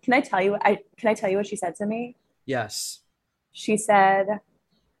 and can I tell you what she said to me? Yes. She said,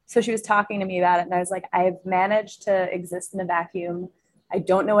 so she was talking to me about it, and I was like, I've managed to exist in a vacuum. I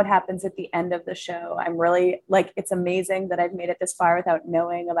don't know what happens at the end of the show. I'm really like, it's amazing that I've made it this far without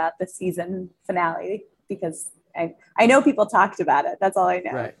knowing about the season finale, because I know people talked about it. That's all I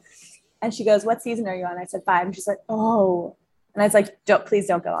know. Right. And she goes, what season are you on? I said 5. And she's like, oh. And I was like, please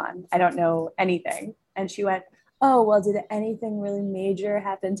don't go on. I don't know anything. And she went, oh, well, did anything really major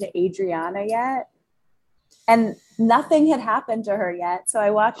happen to Adriana yet? And nothing had happened to her yet. So I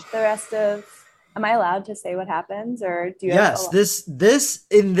watched the rest of, am I allowed to say what happens, or do you have Yes, this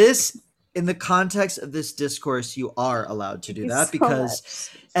in the context of this discourse, you are allowed to thank do you that so because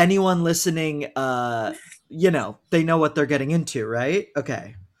much. anyone listening, they know what they're getting into, right?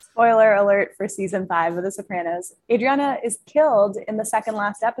 Okay. Spoiler alert for season 5 of The Sopranos. Adriana is killed in the second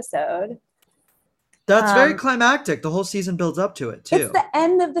last episode. That's very climactic. The whole season builds up to it too. It's the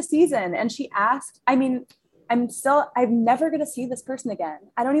end of the season. And she asked, I mean, I'm never going to see this person again.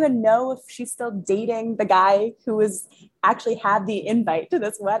 I don't even know if she's still dating the guy who was actually had the invite to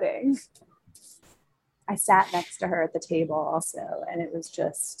this wedding. I sat next to her at the table also, and it was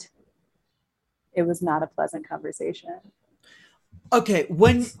not a pleasant conversation. Okay,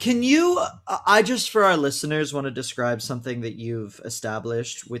 I just, for our listeners, want to describe something that you've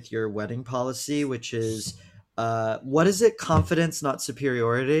established with your wedding policy, which is, what is it? Confidence, not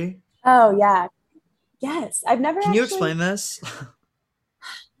superiority? Oh, yeah. Yes. I've never Can you explain this?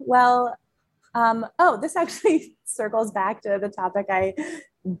 Well, this actually circles back to the topic I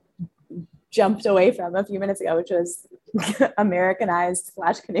jumped away from a few minutes ago, which was Americanized /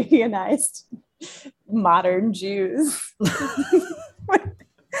 Canadianized modern Jews.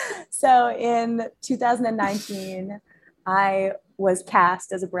 So in 2019, I was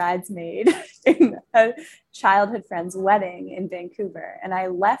cast as a bridesmaid in a childhood friend's wedding in Vancouver. And I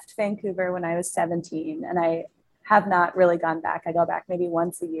left Vancouver when I was 17, and I have not really gone back. I go back maybe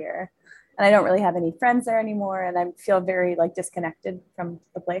once a year, and I don't really have any friends there anymore. And I feel very like disconnected from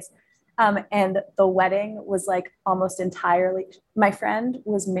the place. And the wedding was like almost entirely, my friend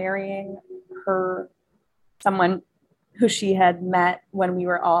was marrying someone who she had met when we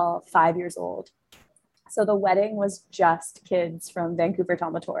were all 5 years old. So the wedding was just kids from Vancouver,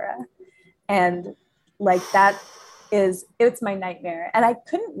 Talmatora. And like it's my nightmare. And I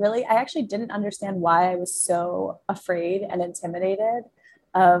actually didn't understand why I was so afraid and intimidated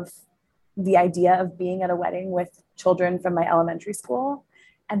of the idea of being at a wedding with children from my elementary school.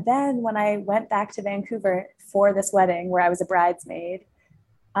 And then when I went back to Vancouver for this wedding where I was a bridesmaid,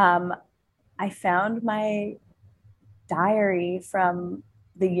 I found my diary from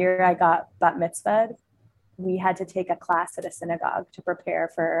the year I got bat mitzvahed. We had to take a class at a synagogue to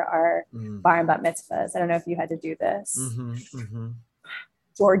prepare for our bar and bat mitzvahs. I don't know if you had to do this. Mm-hmm, mm-hmm.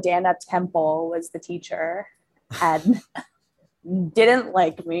 Jordana Temple was the teacher, and didn't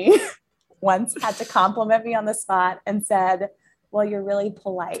like me. Once had to compliment me on the spot and said, "Well, you're really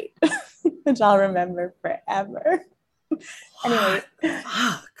polite," which I'll remember forever. Anyway,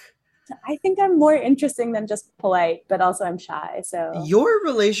 fuck. I think I'm more interesting than just polite, but also I'm shy. So your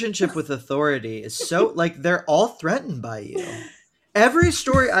relationship with authority is so like they're all threatened by you. Every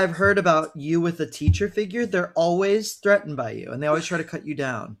story I've heard about you with a teacher figure, they're always threatened by you, and they always try to cut you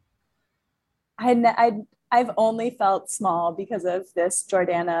down. I've only felt small because of this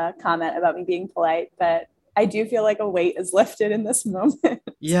Jordana comment about me being polite, but I do feel like a weight is lifted in this moment.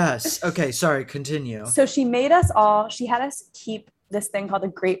 Yes. Okay. Sorry. Continue. So she had us keep this thing called a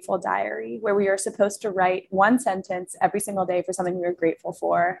grateful diary, where we were supposed to write one sentence every single day for something we were grateful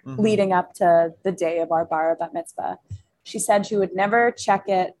for, leading up to the day of our bar bat mitzvah. She said she would never check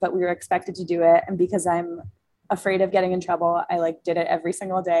it, but we were expected to do it. And because I'm afraid of getting in trouble, I did it every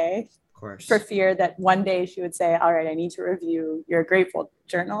single day. Of course. For fear that one day she would say, "All right, I need to review your grateful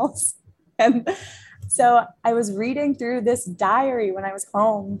journals." And so I was reading through this diary when I was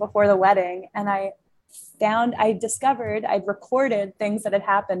home before the wedding, and I discovered I'd recorded things that had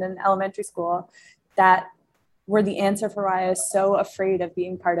happened in elementary school that were the answer for why I was so afraid of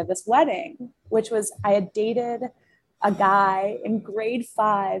being part of this wedding, which was I had dated a guy in grade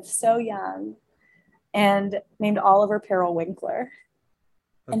 5, so young, and named Oliver Perel Winkler.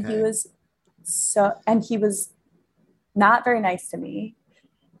 Okay. And he was not very nice to me.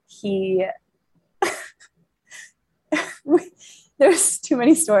 There's too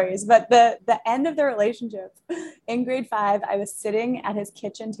many stories, but the end of the relationship in grade 5, I was sitting at his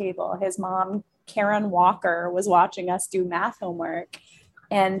kitchen table. His mom, Karen Walker, was watching us do math homework.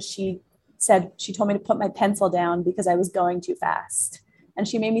 And she told me to put my pencil down because I was going too fast. And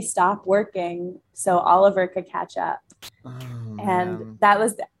she made me stop working so Oliver could catch up. Oh, and man. that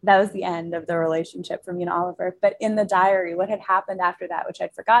was the end of the relationship for me and Oliver. But in the diary, what had happened after that, which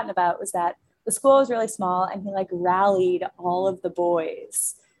I'd forgotten about, was that the school was really small, and he rallied all of the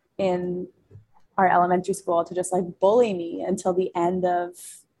boys in our elementary school to just bully me until the end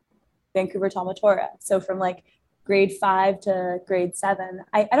of Vancouver Talmatora. So from grade 5 to grade 7,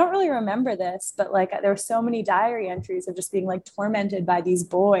 I don't really remember this, but there were so many diary entries of just being tormented by these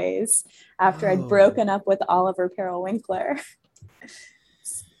boys after I'd broken up with Oliver Perel Winkler.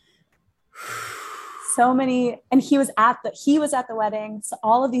 So many, and he was at the wedding. So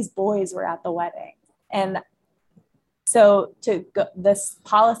all of these boys were at the wedding. And so this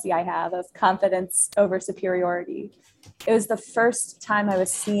policy I have of confidence over superiority, it was the first time I was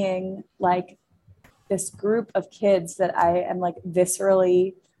seeing this group of kids that I am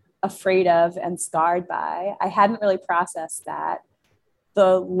viscerally afraid of and scarred by. I hadn't really processed that.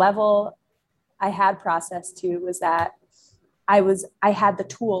 The level, I had processed too was that I had the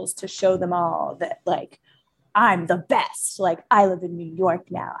tools to show them all that like I'm the best. Like I live in New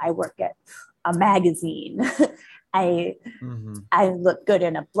York now. I work at a magazine. I Mm-hmm. I look good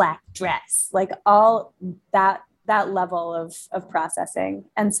in a black dress. Like all that level of processing.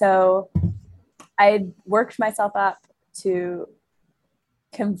 And so I worked myself up to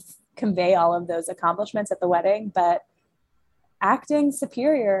convey all of those accomplishments at the wedding, but acting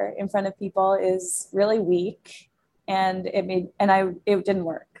superior in front of people is really weak, and it didn't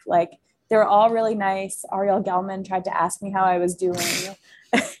work. Like they were all really nice. Ariel Gelman tried to ask me how I was doing,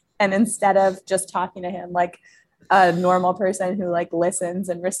 and instead of just talking to him like a normal person who like listens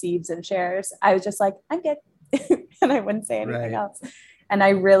and receives and shares, I was just like, I'm good. And I wouldn't say anything Right. else. And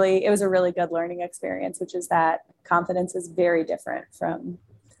it was a really good learning experience, which is that confidence is very different from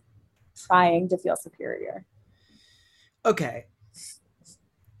trying to feel superior. Okay.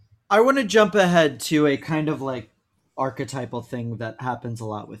 I want to jump ahead to a kind of like archetypal thing that happens a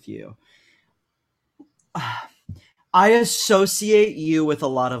lot with you. I associate you with a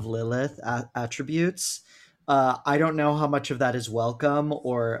lot of Lilith attributes. I don't know how much of that is welcome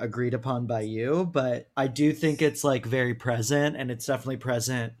or agreed upon by you, but I do think it's like very present, and it's definitely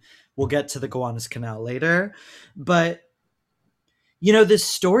present. We'll get to the Gowanus Canal later. But, this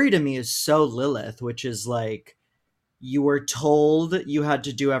story to me is so Lilith, which is like you were told you had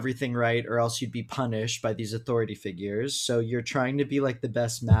to do everything right or else you'd be punished by these authority figures. So you're trying to be like the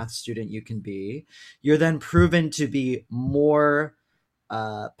best math student you can be. You're then proven to be more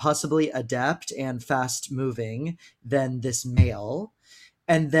possibly adept and fast moving than this male.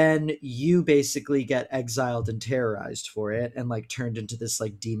 And then you basically get exiled and terrorized for it and like turned into this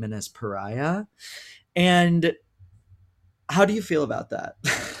like demoness pariah. And how do you feel about that?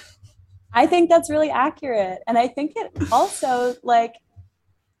 I think that's really accurate. And I think it also like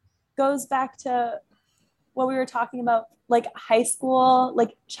goes back to what we were talking about, like high school,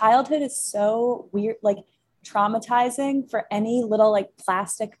 like childhood is so weird, like traumatizing for any little like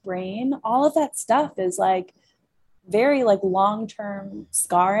plastic brain. All of that stuff is like very like long-term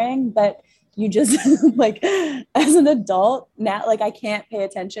scarring, but you just like as an adult now, like I can't pay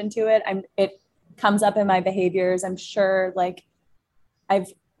attention to it. It comes up in my behaviors. I'm sure like I've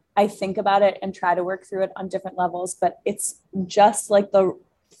I think about it and try to work through it on different levels, but it's just like the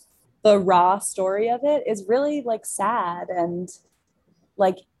raw story of it is really like sad and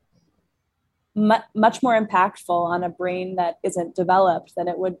like much more impactful on a brain that isn't developed than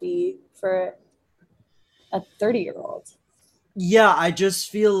it would be for a 30-year-old. Yeah, I just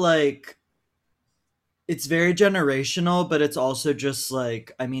feel like it's very generational, but it's also just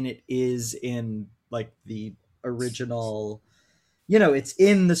like, I mean, it is in like the original, it's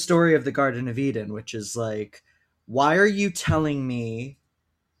in the story of the Garden of Eden, which is like, why are you telling me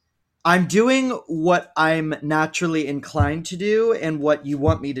I'm doing what I'm naturally inclined to do and what you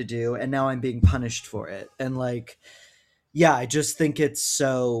want me to do, and now I'm being punished for it? And like, yeah, I just think it's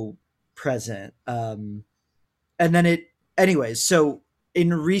so present. And then anyways, so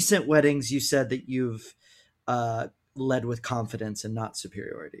in recent weddings, you said that you've uh, led with confidence and not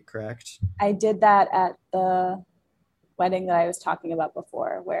superiority, correct? I did that at the wedding that I was talking about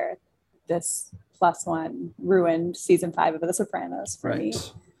before, where this plus one ruined season 5 of The Sopranos for me,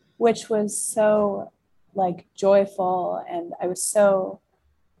 Right. which was so like joyful, and I was so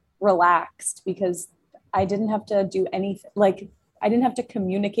relaxed because I didn't have to do anything. Like I didn't have to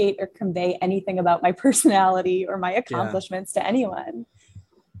communicate or convey anything about my personality or my Yeah. accomplishments to anyone,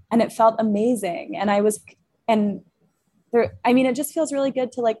 and it felt amazing. And there, I mean, it just feels really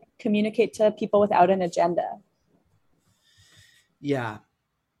good to like communicate to people without an agenda. Yeah.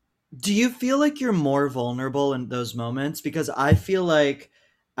 Do you feel like you're more vulnerable in those moments? Because I feel like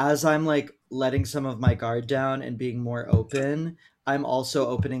as I'm like letting some of my guard down and being more open, I'm also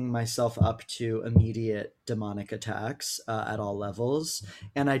opening myself up to immediate demonic attacks at all levels,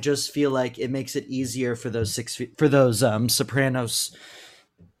 and I just feel like it makes it easier for those Sopranos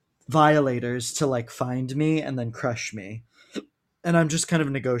violators to like find me and then crush me, and I'm just kind of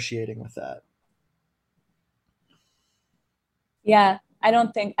negotiating with that. Yeah, I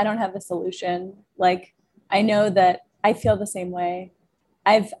don't have the solution. Like I know that I feel the same way.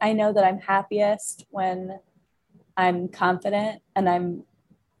 I know that I'm happiest when I'm confident, and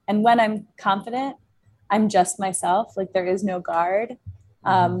when I'm confident, I'm just myself. Like there is no guard.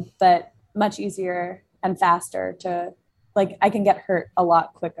 Hmm. But much easier and faster to like I can get hurt a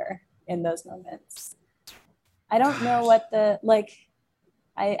lot quicker in those moments. I don't know God. what the like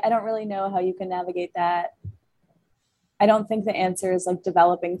I don't really know how you can navigate that. I don't think the answer is like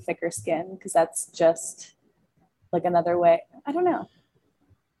developing thicker skin because that's just like another way. I don't know.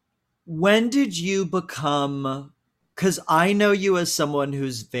 When did you become, because I know you as someone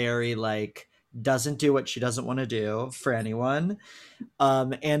who's very like doesn't do what she doesn't want to do for anyone,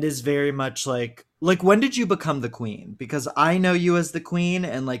 and is very much like when did you become the queen? Because I know you as the queen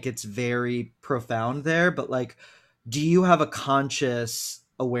and like it's very profound there, but like do you have a conscious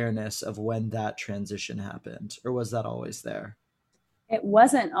awareness of when that transition happened, or was that always there? It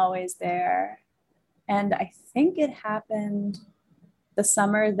wasn't always there. And I think it happened the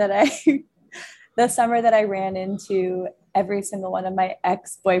summer that I the summer that I ran into every single one of my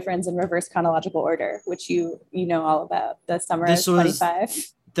ex-boyfriends in reverse chronological order, which you know all about. The summer This of was 25.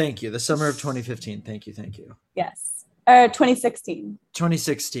 Thank you. The summer of 2015. Thank you. Thank you. Yes. Or 2016.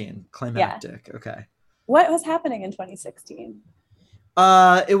 2016 Yeah. climactic. Okay. What was happening in 2016?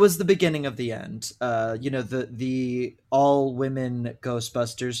 It was the beginning of the end. The all women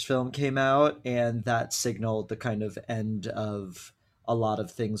Ghostbusters film came out, and that signaled the kind of end of a lot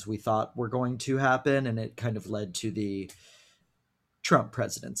of things we thought were going to happen, and it kind of led to the Trump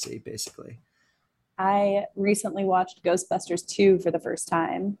presidency, basically. I recently watched Ghostbusters 2 for the first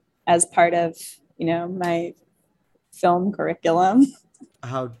time as part of, my film curriculum.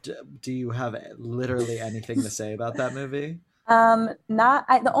 Do you have literally anything to say about that movie?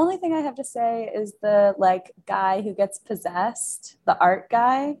 The only thing I have to say is the like guy who gets possessed, the art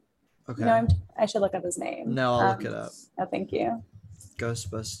guy. Okay. I should look up his name. No, I'll look it up. Oh, thank you.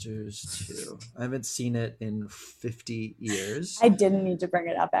 Ghostbusters 2. I haven't seen it in 50 years. I didn't need to bring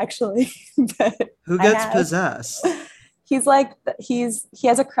it up actually, but Who I gets have. possessed? He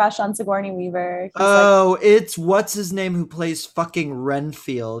has a crush on Sigourney Weaver. He's like, Oh, it's what's his name who plays fucking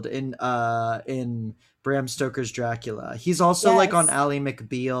Renfield in Bram Stoker's Dracula. He's also like on yes, Ally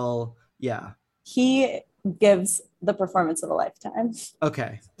McBeal. Yeah. he gives the performance of a lifetime.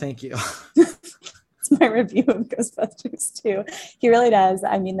 Okay. Thank you. It's my review of Ghostbusters 2. He really does.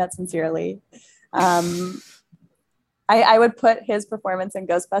 I mean that sincerely. Um, I would put his performance in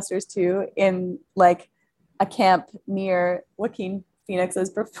Ghostbusters 2 in like a camp near Joaquin Phoenix's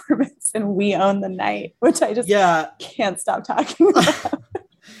performance in We Own the Night, which I just Yeah. can't stop talking about.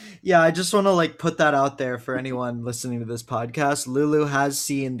 Yeah, I just want to like put that out there for anyone listening to this podcast. Lulu has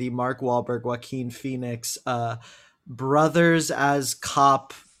seen the Mark Wahlberg Joaquin Phoenix brothers as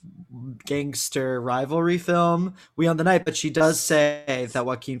cop gangster rivalry film We Own the Night, but she does say that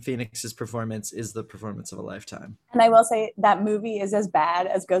Joaquin Phoenix's performance is the performance of a lifetime. And I will say that movie is as bad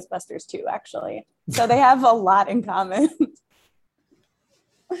as Ghostbusters 2, actually. So they have a lot in common.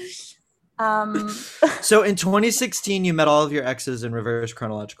 um, So in 2016, you met all of your exes in reverse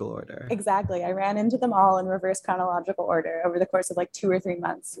chronological order. exactly. I ran into them all in reverse chronological order over the course of like 2 or 3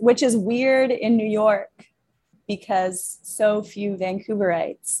 months, which is weird in New York because so few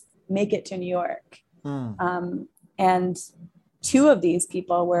Vancouverites make it to New York. Mm. And two of these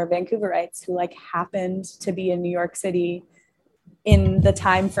people were Vancouverites who like happened to be in New York City in the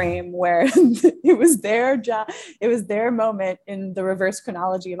time frame where it was their job, it was their moment in the reverse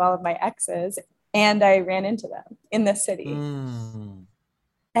chronology of all of my exes, and I ran into them in this city. Mm.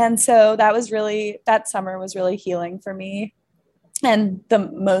 And so that summer was really healing for me, and the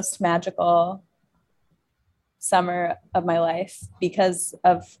most magical summer of my life because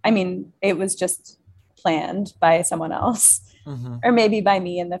of, I mean, it was just planned by someone else, Mm-hmm. or maybe by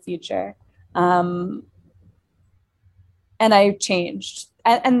me in the future. Um, and I changed.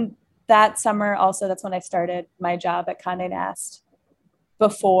 And that summer also, that's when I started my job at Condé Nast.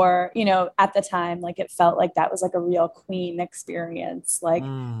 Before, at the time, like it felt like that was like a real queen experience, like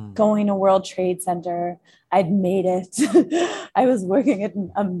Mm. going to World Trade Center. I'd made it. I was working at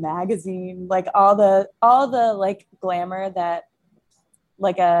a magazine, like all the like glamour that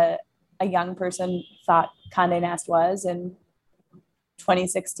like a young person thought Condé Nast was in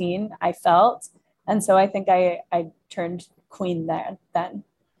 2016, I felt. And so I think I turned queen there then.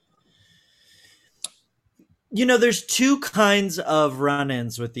 There's two kinds of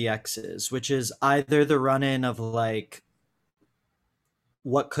run-ins with the exes, which is either the run-in of like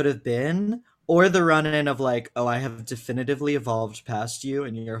what could have been, or the run-in of like, oh, I have definitively evolved past you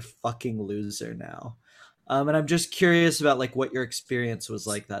and you're a fucking loser now. And I'm just curious about like what your experience was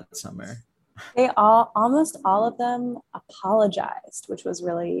like that summer. Almost all of them apologized, which was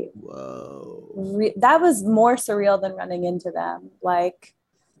really, Whoa. that was more surreal than running into them. Like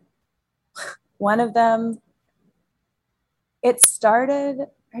one of them, it started,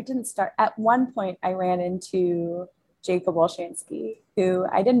 I didn't start, at one point I ran into Jacob Wolshansky, who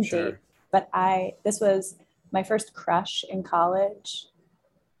I didn't date, Sure. but this was my first crush in college.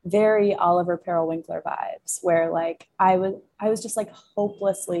 very Oliver Perel Winkler vibes, where like I was just like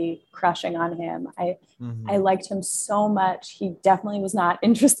hopelessly crushing on him. I Mm-hmm. liked him so much. He definitely was not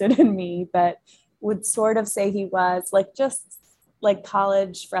interested in me, but would sort of say he was, like, just like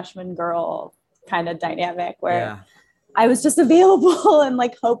college freshman girl kind of dynamic where Yeah. I was just available and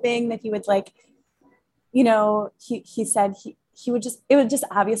like hoping that he would, like, he said he would just, it would just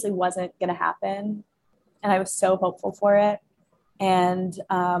obviously wasn't going to happen. And I was so hopeful for it. And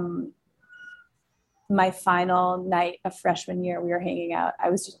my final night of freshman year, we were hanging out. I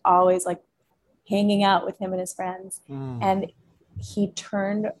was just always like hanging out with him and his friends. Mm. And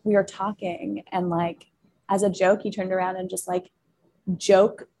we were talking, and like, as a joke, he turned around and just like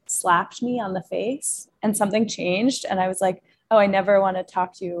joke slapped me on the face, and something changed. And I was like, oh, I never want to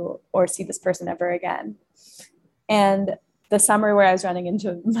talk to you or see this person ever again. And the summer where I was running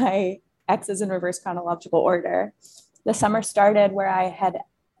into my exes in reverse chronological order, the summer started where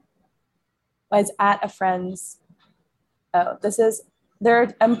was at a friend's. Oh, there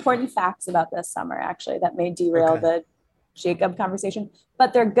are important facts about this summer actually that may derail Okay. the Jacob conversation,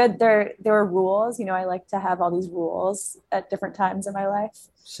 but they're good. There are rules. I like to have all these rules at different times in my life.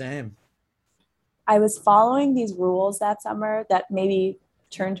 Same. I was following these rules that summer that maybe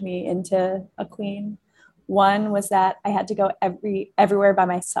turned me into a queen. One was that I had to go everywhere by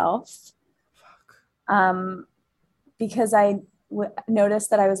myself, Fuck. um, because noticed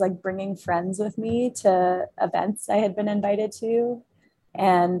that I was like bringing friends with me to events I had been invited to,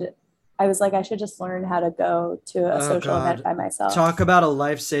 and I was like, I should just learn how to go to a Oh social event God. by myself. Talk about a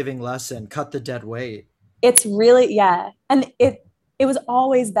life-saving lesson. Cut the dead weight. It's really, yeah, and it was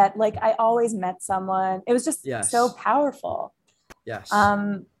always that, like, I always met someone. It was just so Yes. powerful. Yes.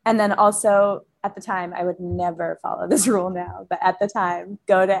 And then also at the time, I would never follow this rule now, but at the time,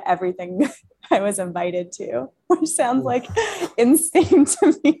 go to everything I was invited to, which sounds Oof. like insane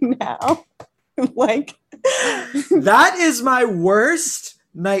to me now. Like, That is my worst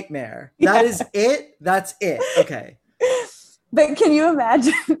nightmare. That yeah. is it. That's it. Okay. But can you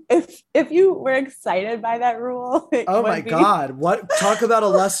imagine if you were excited by that rule? It Oh my would be God. What? Talk about a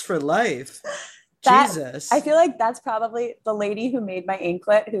lust for life. that. I Jesus. feel like that's probably the lady who made my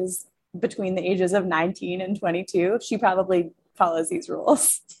anklet, who's between the ages of 19 and 22. She probably follows these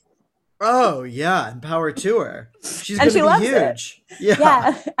rules. Oh yeah. And power to her. She's And gonna she be loves it. huge. Yeah.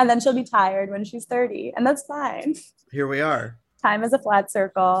 Yeah. And then she'll be tired when she's 30. And that's fine. Here we are. Time is a flat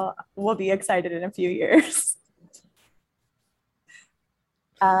circle. We'll be excited in a few years.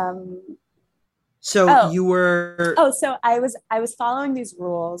 Um, So oh, you were so I was following these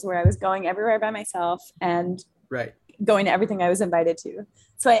rules where I was going everywhere by myself and right. going to everything I was invited to.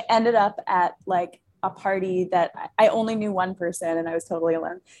 So I ended up at like a party that I only knew one person and I was totally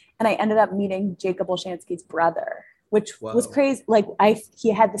alone. And I ended up meeting Jacob Olshansky's brother, which was Whoa. crazy. Like,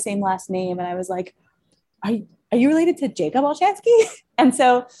 he had the same last name, and I was like, are, are you related to Jacob Olshansky? And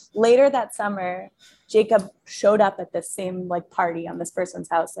so later that summer, Jacob showed up at this same like party on this person's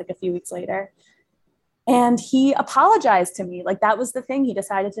house like a few weeks later. And he apologized to me. Like, that was the thing he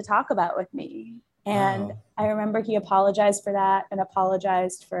decided to talk about with me. And Oh. I remember he apologized for that and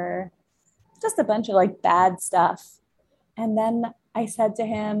apologized for just a bunch of like bad stuff. And then I said to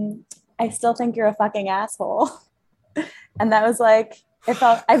him, I still think you're a fucking asshole. And that was like,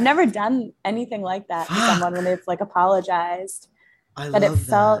 I've never done anything like that to someone when Fuck. they've like apologized, I but it love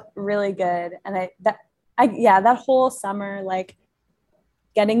felt that. really good. And yeah, that whole summer, like,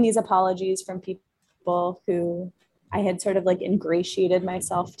 getting these apologies from people who I had sort of like ingratiated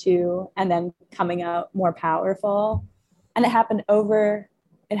myself to, and then coming out more powerful. And it happened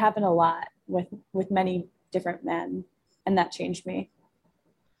a lot with many different men, and that changed me.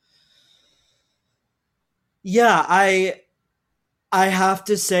 Yeah, I have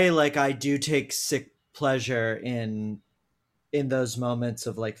to say, like, I do take sick pleasure in those moments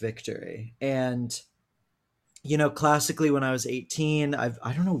of like victory. And classically when I was 18, I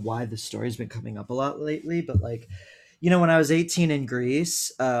don't know why this story's been coming up a lot lately, but like, when I was 18 in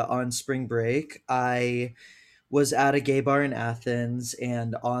Greece, on spring break, I was at a gay bar in Athens,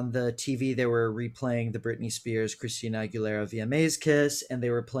 and on the TV they were replaying the Britney Spears Christina Aguilera VMAs Kiss, and they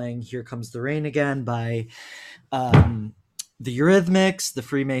were playing Here Comes the Rain Again by um, the Eurythmics, the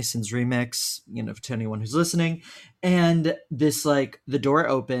Freemasons remix, to anyone who's listening. And this, like, the door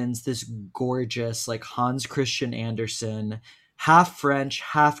opens, this gorgeous, like, Hans Christian Andersen, half French,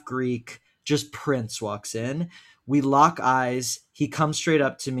 half Greek, just Prince walks in. We lock eyes. He comes straight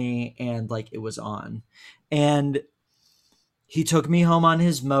up to me, and like, it was on. And he took me home on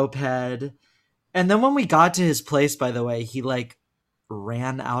his moped. And then when we got to his place, by the way, he like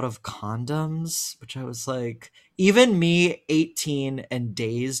ran out of condoms, which I was like, even me, 18 and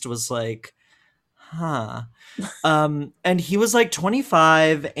dazed, was like, huh. And he was like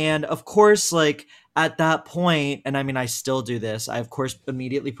 25, and of course, like at that point, and I mean, I still do this. I of course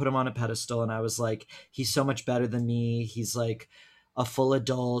immediately put him on a pedestal, and I was like, he's so much better than me. He's like a full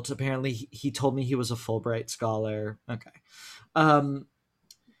adult. Apparently, he told me he was a Fulbright scholar. Okay. Um,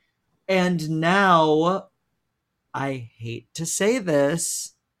 and now I hate to say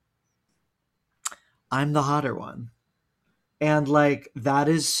this, I'm the hotter one. And like that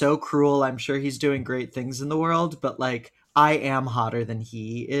is so cruel. I'm sure he's doing great things in the world, but like I am hotter than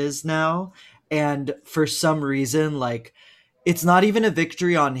he is now. And for some reason, like it's not even a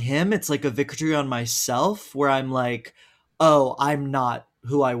victory on him, it's like a victory on myself where I'm like, oh, I'm not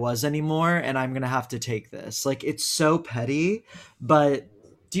who I was anymore and I'm going to have to take this. Like it's so petty, but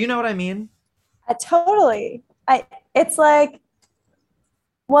do you know what I mean? Totally. It's like,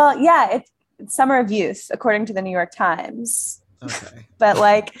 well, yeah, it's Summer of Youth, according to the New York Times. Okay. But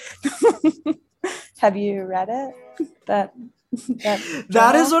like, have you read it? That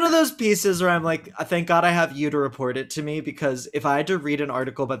That is one of those pieces where I'm like, thank God I have you to report it to me, because if I had to read an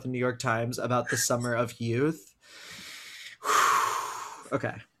article about the New York Times about the Summer of Youth,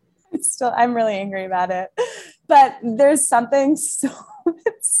 okay. I'm really angry about it. But there's something so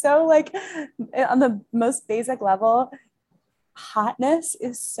it's so like on the most basic level, hotness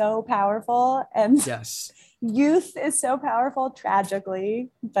is so powerful and Yes. youth is so powerful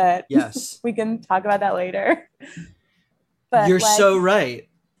tragically, but Yes. we can talk about that later. But You're like, so right.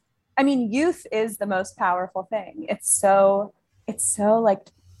 I mean, youth is the most powerful thing. It's so like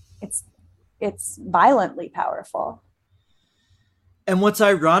it's it's violently powerful. And what's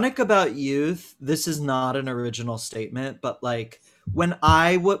ironic about youth, this is not an original statement, but like when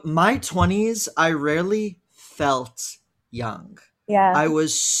my 20s, I rarely felt young. Yeah. I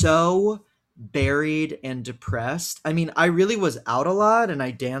was so buried and depressed. I mean, I really was out a lot and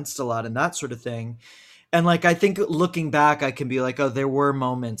I danced a lot and that sort of thing. And like I think looking back, I can be like, oh, there were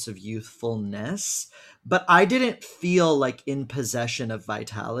moments of youthfulness, but I didn't feel like in possession of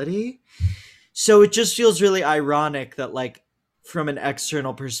vitality. So it just feels really ironic that like from an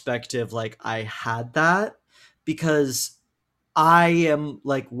external perspective, like I had that, because I am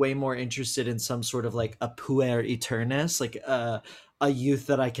like way more interested in some sort of like a puer aeternus, like a youth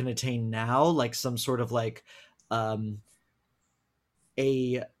that I can attain now, like some sort of like um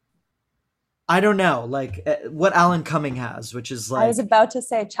a I don't know, like what Alan Cumming has, which is I was like, about to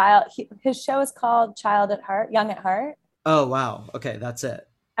say his show is called Child at Heart, Young at Heart. oh wow, okay, that's it.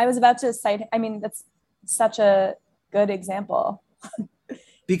 I was about to cite, I mean, that's such a good example.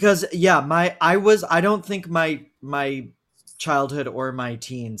 Because yeah, I don't think my childhood or my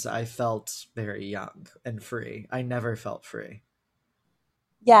teens I felt very young and free. I never felt free.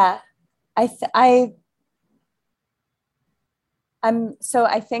 Yeah. I, th- I,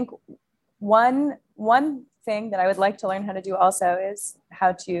 I think one thing that I would like to learn how to do also is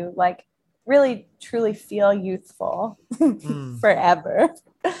how to like really truly feel youthful Mm, forever,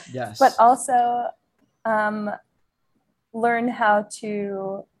 but yes. also um, learn how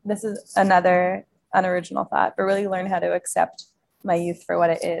to, this is another unoriginal thought, but really learn how to accept my youth for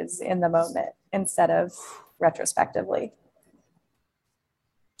what it is in the moment instead of retrospectively.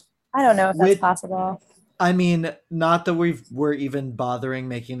 I don't know if that's With possible. I mean, not that we're even bothering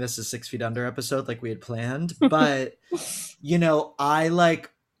making this a 6 feet under episode like we had planned, but I like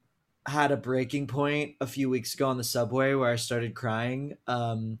had a breaking point a few weeks ago on the subway where I started crying,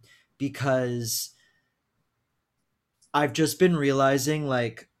 because I've just been realizing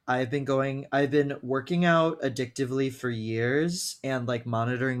like I've been working out addictively for years and like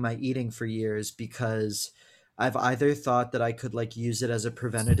monitoring my eating for years, because I've either thought that I could like use it as a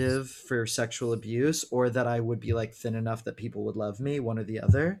preventative for sexual abuse, or that I would be like thin enough that people would love me, one or the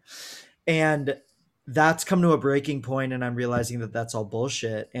other. And that's come to a breaking point and I'm realizing that that's all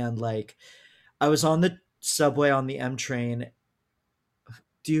bullshit. And like I was on the subway on the M train.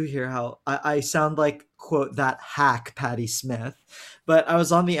 Do you hear how I sound like quote that hack Patty Smith? But I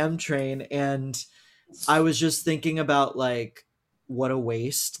was on the M train and I was just thinking about like what a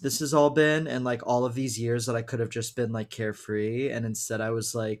waste this has all been, and like all of these years that I could have just been like carefree, and instead I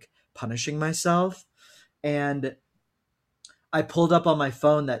was like punishing myself. And I pulled up on my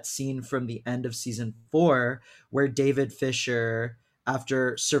phone that scene from the end of season 4 where David Fisher,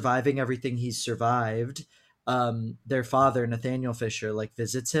 after surviving everything he's survived, their father, Nathaniel Fisher, like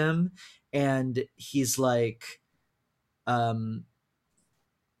visits him, and he's like, um,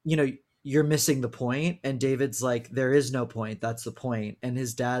 you know, you're missing the point. And David's like, there is no point. That's the point. And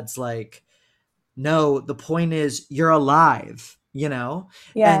his dad's like, no, the point is you're alive. you know?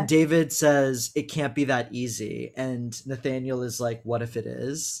 And Yeah. David says it can't be that easy. And Nathaniel is like, what if it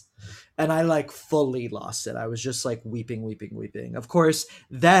is? And I like fully lost it. I was just like weeping, weeping, weeping. Of course,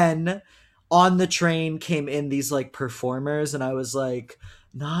 then on the train came in these like performers, and I was like,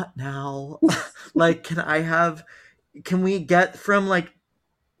 not now. Like, can we get from like,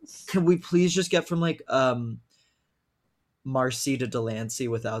 can we please just get from like, Marcy to Delancey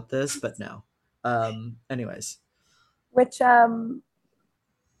without this? But no. Anyways. Which I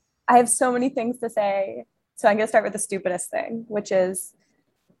have so many things to say. So I'm going to start with the stupidest thing, which is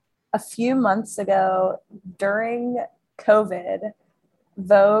a few months ago during COVID,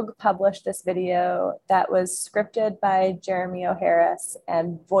 Vogue published this video that was scripted by Jeremy O'Harris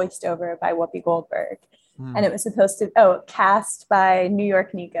and voiced over by Whoopi Goldberg. And it was supposed to, cast by New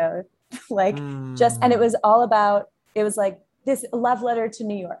York Nico. Like, just, and it was all about, it was like this love letter to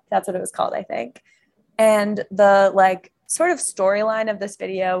New York. That's what it was called, I think. And the like sort of storyline of this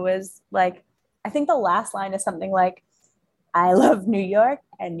video was like, I think the last line is something like, I love New York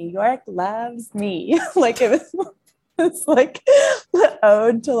and New York loves me. Like it was it's like the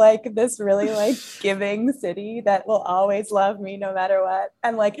ode to like this really like giving city that will always love me no matter what.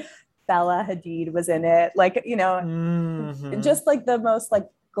 And like Bella Hadid was in it. Like, you know, just like the most like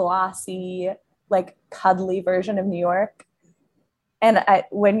glossy, like cuddly version of New York. And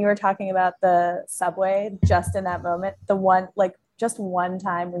when you were talking about the subway, just in that moment, the one, like just one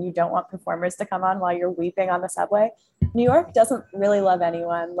time when you don't want performers to come on while you're weeping on the subway, New York doesn't really love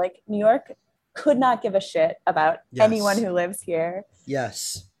anyone. Like New York could not give a shit about anyone who lives here.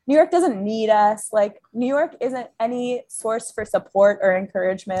 Yes. New York doesn't need us. Like New York isn't any source for support or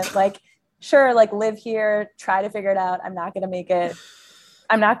encouragement. Like, sure, like live here, try to figure it out. I'm not going to make it.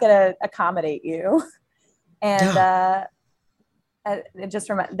 I'm not going to accommodate you. And, it just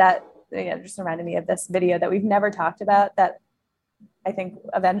just reminded me of this video that we've never talked about that I think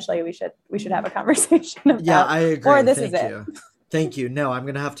eventually we should have a conversation about. Yeah, I agree. Or this Thank is you. Thank you. No, I'm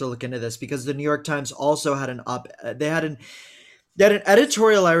gonna have to look into this because the New York Times also had they had an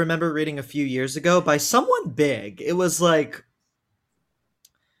editorial I remember reading a few years ago by someone big. It was like,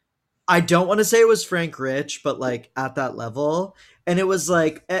 I don't want to say it was Frank Rich, but like at that level. And it was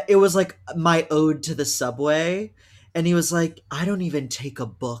like my ode to the subway. And he was like, I don't even take a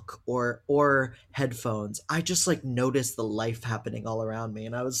book or headphones. I just like notice the life happening all around me.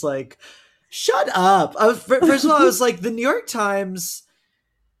 And I was like, shut up. First of all, I was like, the New York Times,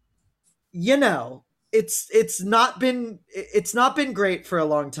 you know, it's not been great for a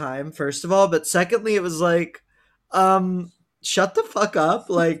long time, first of all. But secondly, it was like, shut the fuck up.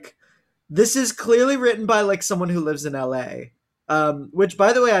 Like, this is clearly written by like someone who lives in LA. Which,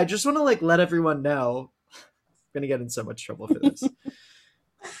 by the way, I just want to like let everyone know, I'm gonna get in so much trouble for this.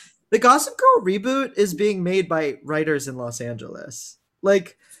 The Gossip Girl reboot is being made by writers in Los Angeles.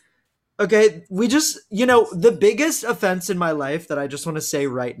 Like, okay, we just, the biggest offense in my life that I just want to say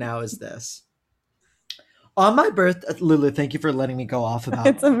right now is this. On my birthday, Lulu, thank you for letting me go off about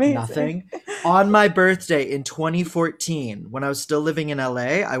It's amazing. nothing. On my birthday in 2014, when I was still living in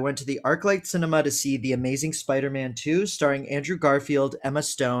LA, I went to the ArcLight Cinema to see The Amazing Spider-Man 2, starring Andrew Garfield, Emma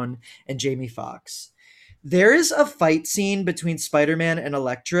Stone, and Jamie Foxx. There is a fight scene between Spider-Man and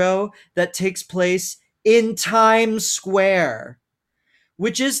Electro that takes place in Times Square,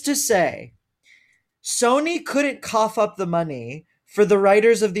 which is to say, Sony couldn't cough up the money for the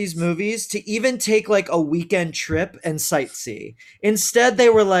writers of these movies to even take like a weekend trip and sightsee. Instead, they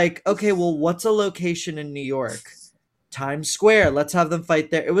were like, okay, well, what's a location in New York? Times Square. Let's have them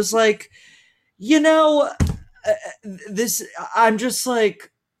fight there. It was like, this, I'm just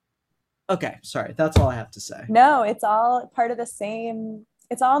like, okay, sorry. That's all I have to say. No, it's all part of the same,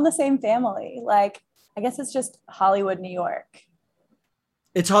 it's all in the same family. Like, I guess it's just Hollywood, New York.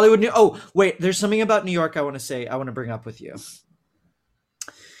 It's Hollywood. Oh, wait, there's something about New York I want to bring up with you.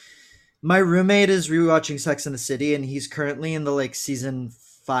 My roommate is rewatching Sex and the City, and he's currently in the like season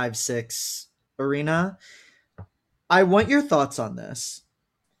 5, 6 arena. I want your thoughts on this.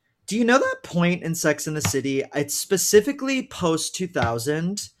 Do you know that point in Sex and the City? It's specifically post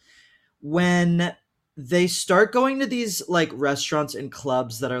 2000 when they start going to these like restaurants and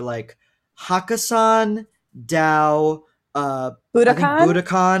clubs that are like Hakkasan, Dow,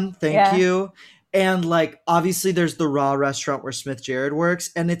 Budokan, thank you. And like obviously there's the Raw restaurant where Smith Jared works,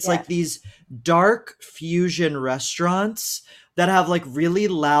 and it's like these dark fusion restaurants that have like really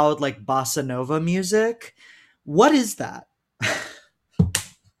loud like bossa nova music. What is that?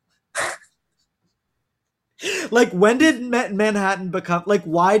 Like, when did Manhattan become like,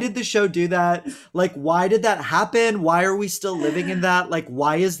 why did the show do that? Like, why did that happen? Why are we still living in that? Like,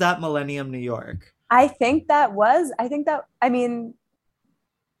 why is that Millennium New York? I mean,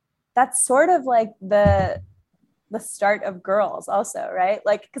 that's sort of like the start of Girls also, right?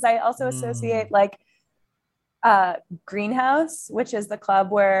 Like, because I also Mm, associate like uh Greenhouse, which is the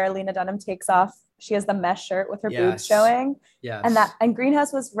club where Lena Dunham takes off. She has the mesh shirt with her boobs yes. showing. Yes. And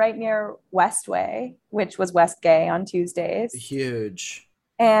Greenhouse was right near Westway, which was West Gay on Tuesdays. Huge.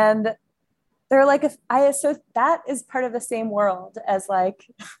 And they're like, if I so that is part of the same world as like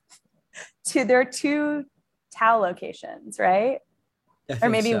there are two Tao locations, right? I Or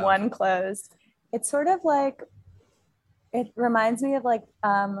think maybe so. one closed. It's sort of like it reminds me of like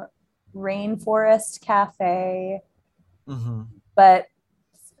Rainforest Cafe, Hmm. but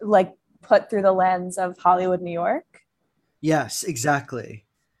like put through the lens of Hollywood, New York. Yes, exactly.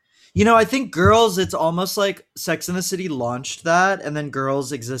 You know, I think Girls, it's almost like Sex and the City launched that, and then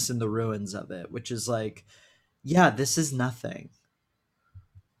Girls exists in the ruins of it, which is like, yeah, this is nothing.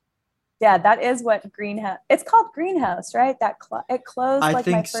 Yeah, that is what Greenhouse. It's called Greenhouse, right? It closed I like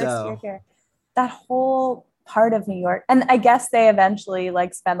my think first year so. here. That whole part of New York, and I guess they eventually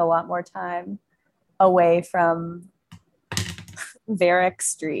like spend a lot more time away from Varick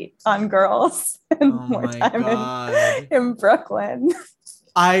Street on Girls and Oh more my time God. in Brooklyn.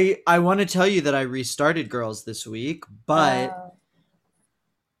 I want to tell you that I restarted Girls this week, but Uh,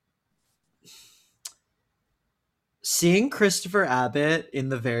 seeing Christopher Abbott in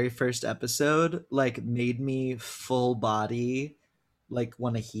the very first episode like made me full body like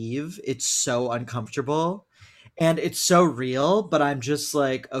want to heave. It's so uncomfortable and it's so real, but I'm just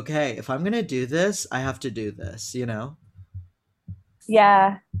like, okay, if I'm going to do this, I have to do this, you know?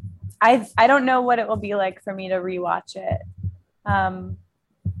 yeah, I don't know what it will be like for me to rewatch it. Um,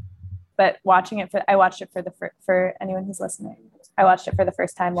 but I watched it for anyone who's listening. I watched it for the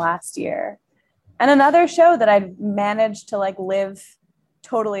first time last year. And another show that I managed to like live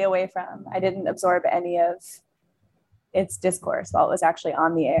totally away from. I didn't absorb any of its discourse while it was actually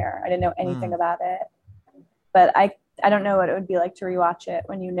on the air. I didn't know anything Mm. about it. But I don't know what it would be like to rewatch it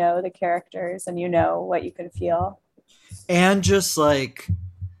when you know the characters and you know what you can feel. And just like,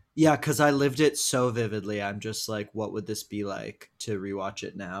 yeah, cuz I lived it so vividly. I'm just like, what would this be like to rewatch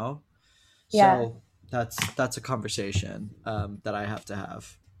it now? Yeah. So that's a conversation that I have to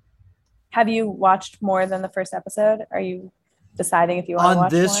have. Have you watched more than the first episode? Are you deciding if you want to On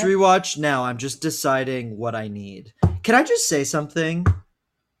watch this more? rewatch now, I'm just deciding what I need. Can I just say something?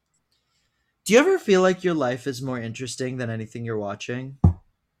 Do you ever feel like your life is more interesting than anything you're watching?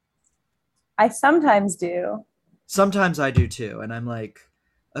 I sometimes do. Sometimes I do too, and I'm like,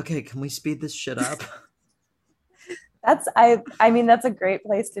 okay, can we speed this shit up? I mean that's a great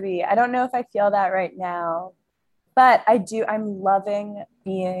place to be. I don't know if I feel that right now, but I'm loving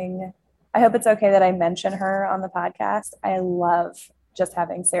being I hope it's okay that I mention her on the podcast. I love just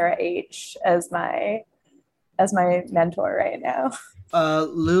having Sarah H as my mentor right now.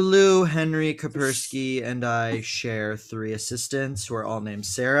 Lulu, Henry, Kapersky, and I share three assistants who are all named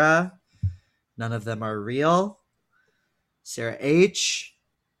Sarah. None of them are real. Sarah H,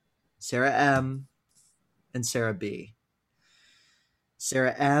 Sarah M, and Sarah B.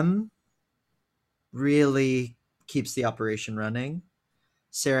 Sarah M really keeps the operation running.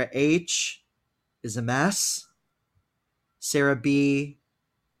 Sarah H is a mess. Sarah B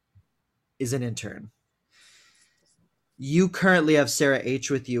is an intern. You currently have Sarah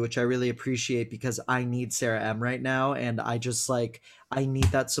H with you, which I really appreciate because I need Sarah M right now. And I just like, I need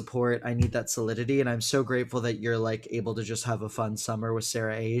that support. I need that solidity. And I'm so grateful that you're like able to just have a fun summer with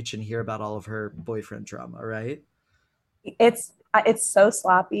Sarah H and hear about all of her boyfriend drama, right? It's so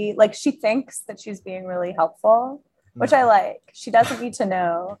sloppy. Like she thinks that she's being really helpful, which I No. like. She doesn't need to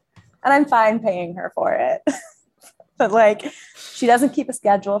know, and I'm fine paying her for it. But like, she doesn't keep a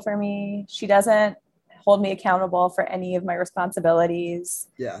schedule for me. She doesn't hold me accountable for any of my responsibilities.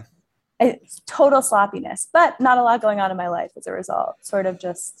 Yeah. It's total sloppiness, but not a lot going on in my life as a result. Sort of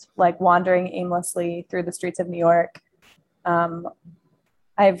just like wandering aimlessly through the streets of New York. Um,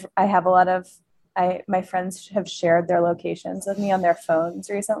 I have a lot of my friends have shared their locations with me on their phones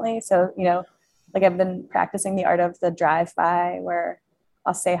recently. So, you know, like I've been practicing the art of the drive by where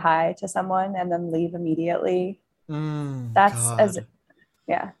I'll say hi to someone and then leave immediately. That's as God.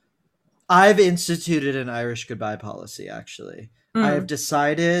 yeah. I've instituted an Irish goodbye policy, actually. I have Mm,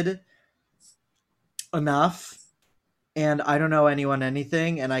 decided enough, and I don't know anyone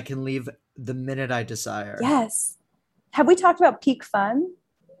anything, and I can leave the minute I desire. yes. Have we talked about peak fun?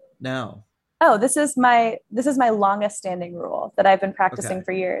 No. Oh, this is my longest standing rule that I've been Okay. practicing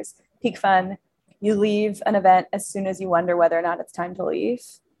for years. Peak fun. You leave an event as soon as you wonder whether or not it's time to leave,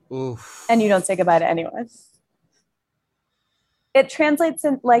 and you Oof. don't say goodbye to anyone. it translates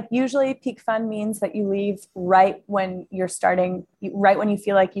in like usually peak fun means that you leave right when you're starting, right when you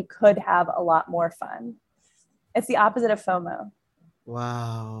feel like you could have a lot more fun. It's the opposite of FOMO.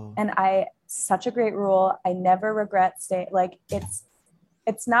 Wow. And such a great rule. I never regret staying. Like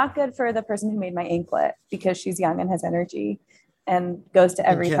it's not good for the person who made my anklet because she's young and has energy and goes to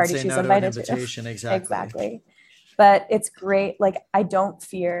And every can't party say she's no to an invited to. invitation. Exactly. Exactly. But it's great. Like I don't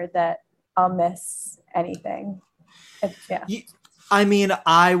fear that I'll miss anything. Yeah. I mean,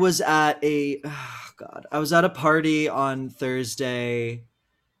 I was at a God. I was at a party on Thursday,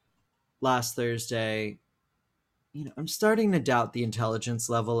 last Thursday. You know, I'm starting to doubt the intelligence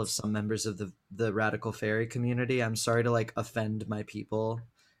level of some members of the radical fairy community. I'm sorry to like offend my people.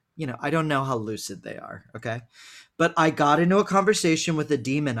 You know, I don't know how lucid they are, okay? But I got into a conversation with a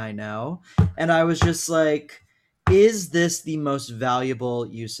demon I know, and I was just like, is this the most valuable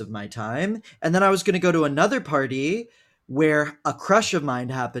use of my time? And then I was going to go to another party where a crush of mine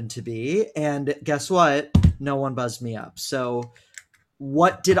happened to be, and guess what? No one buzzed me up. So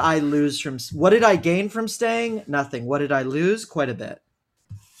what did I lose from what did I gain from staying? Nothing. What did I lose? Quite a bit.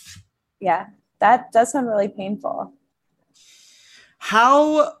 Yeah. That does sound really painful.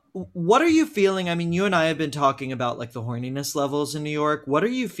 How what are you feeling? I mean, you and I have been talking about like the horniness levels in New York. What are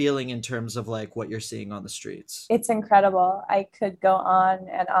you feeling in terms of like what you're seeing on the streets? It's incredible. I could go on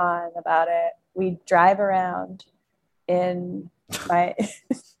and on about it. We drive around in my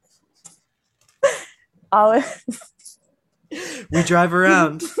all We drive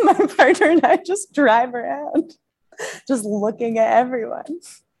around. my partner and I just drive around, just looking at everyone.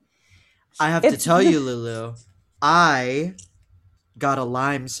 I have to tell you, Lulu, I got a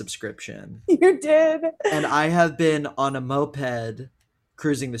Lime subscription. You did. And I have been on a moped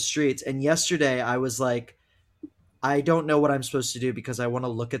cruising the streets. And yesterday I was like, I don't know what I'm supposed to do because I want to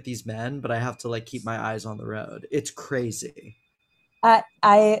look at these men, but I have to like keep my eyes on the road. It's crazy.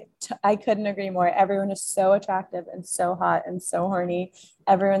 I couldn't agree more. Everyone is so attractive and so hot and so horny.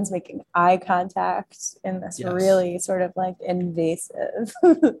 Everyone's making eye contact in this Yes. really sort of like invasive,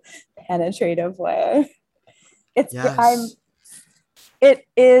 penetrative way. Yes. It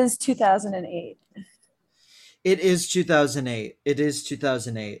is 2008. It is 2008. It is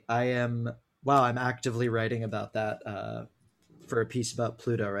 2008. I'm actively writing about that for a piece about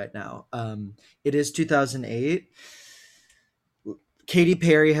Pluto right now. It is 2008. Katy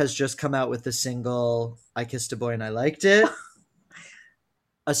Perry has just come out with the single I Kissed a Boy and I Liked It.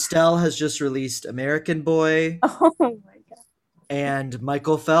 Estelle has just released American Boy. Oh my god. And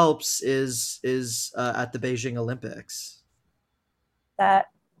Michael Phelps is at the Beijing Olympics.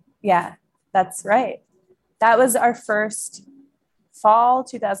 Yeah, that's right. That was our first fall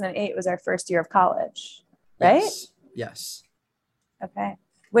 2008 was our first year of college, right? Yes. Okay.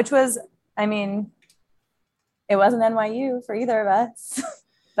 Which was, I mean, it wasn't NYU for either of us,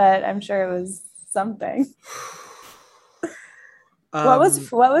 but I'm sure it was something. What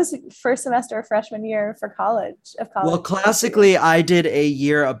was first semester of freshman year for college? Well, classically, I did a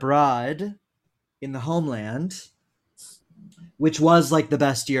year abroad in the homeland, which was like the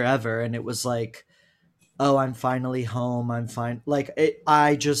best year ever, and it was like, oh, I'm finally home. I'm fine.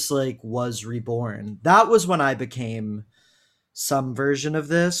 I just like was reborn. That was when I became some version of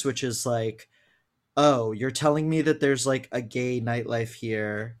this, which is like, oh, you're telling me that there's like a gay nightlife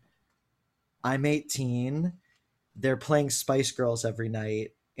here. I'm 18. They're playing Spice Girls every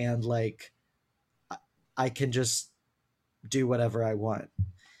night, and like I can just do whatever I want.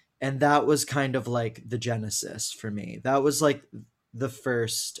 And that was kind of like the genesis for me. That was like the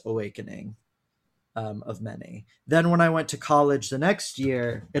first awakening of many. Then when I went to college the next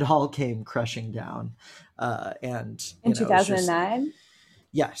year, it all came crushing down. And in 2009?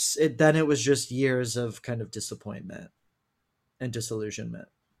 Yes. Then it was just years of kind of disappointment and disillusionment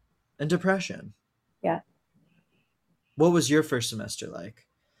and depression. Yeah. What was your first semester like?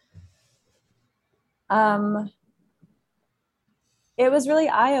 It was really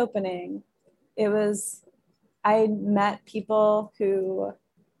eye-opening. I met people who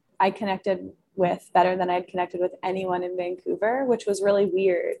I connected with better than I'd connected with anyone in Vancouver, which was really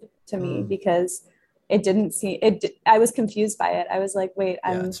weird to me because it didn't seem it. I was confused by it. I was like, wait,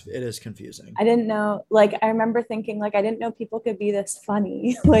 it is confusing. I didn't know. Like, I remember thinking, like, I didn't know people could be this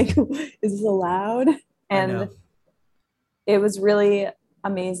funny. Like, is this allowed? And it was really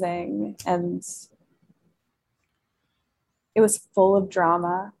amazing, and it was full of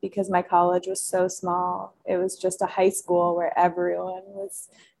drama because my college was so small. It was just a high school where everyone was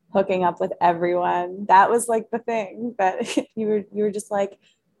hooking up with everyone. That was like the thing that you were just like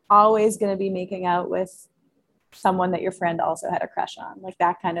always going to be making out with someone that your friend also had a crush on, like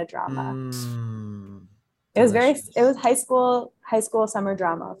that kind of drama. It was high school summer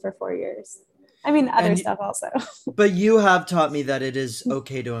drama for 4 years. I mean, other stuff also. But you have taught me that it is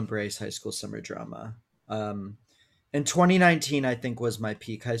okay to embrace high school summer drama. In 2019, I think was my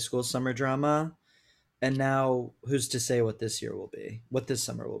peak high school summer drama. And now who's to say what this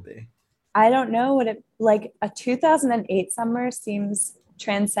summer will be? I don't know what it like. A 2008 summer seems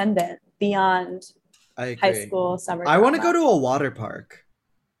transcendent beyond high school summer drama. I want to go to a water park.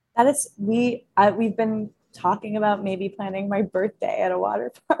 That is, we've been talking about maybe planning my birthday at a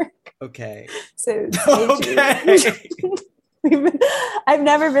water park. Okay. So okay. I've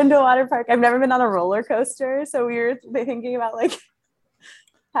never been to a water park. I've never been on a roller coaster. So we were thinking about like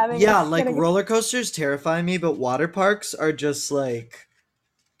having. Yeah, like roller coasters terrify me, but water parks are just like,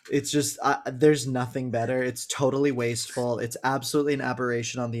 it's just, there's nothing better. It's totally wasteful. It's absolutely an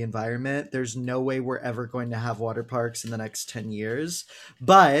aberration on the environment. There's no way we're ever going to have water parks in the next 10 years,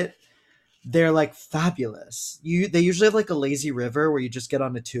 but they're like fabulous. They usually have like a lazy river where you just get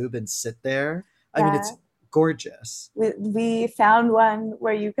on a tube and sit there. I mean, it's gorgeous. We found one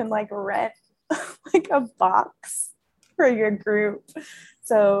where you can like rent like a box for your group.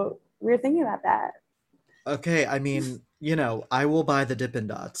 So we were thinking about that. Okay. I mean, you know, I will buy the Dippin'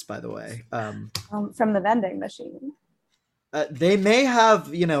 Dots, by the way. From the vending machine. They may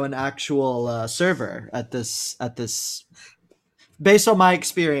have, you know, an actual server at this. Based on my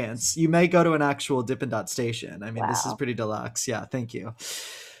experience, you may go to an actual Dippin' Dot station. I mean, This is pretty deluxe. Yeah, thank you.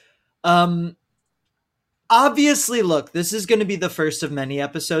 Obviously, look, this is going to be the first of many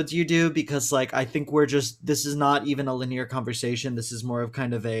episodes you do because, like, I think this is not even a linear conversation. This is more of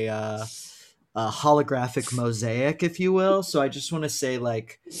kind of a holographic mosaic, if you will. So I just want to say,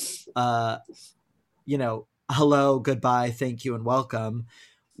 like, you know, hello, goodbye, thank you, and welcome.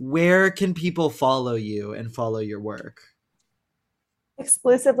 Where can people follow you and follow your work?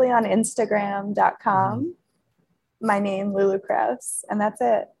 Exclusively on Instagram.com. My name, Lulu Krause, and that's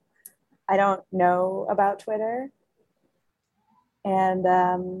it. I don't know about Twitter. And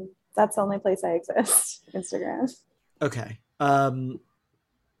that's the only place I exist, Instagram. Okay.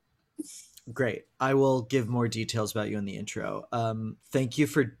 Great. I will give more details about you in the intro. Thank you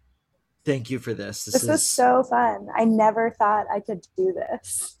for this. This was so fun. I never thought I could do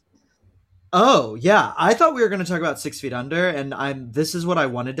this. Oh, yeah. I thought we were going to talk about 6 Feet Under, and this is what I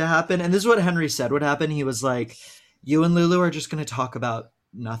wanted to happen. And this is what Henry said would happen. He was like, you and Lulu are just going to talk about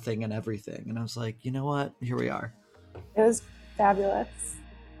nothing and everything. And I was like, you know what? Here we are. It was fabulous.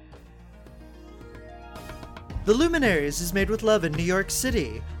 The Luminaries is made with love in New York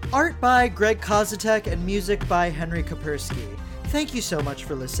City. Art by Greg Kozatek and music by Henry Kapersky. Thank you so much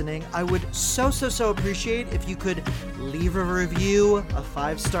for listening. I would so appreciate if you could leave a review, a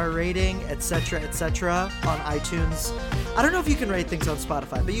 5-star rating, etc. on iTunes. I don't know if you can rate things on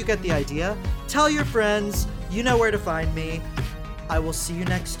Spotify, but you get the idea. Tell your friends. You know where to find me. I will see you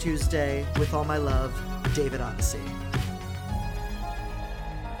next Tuesday. With all my love, David Odyssey.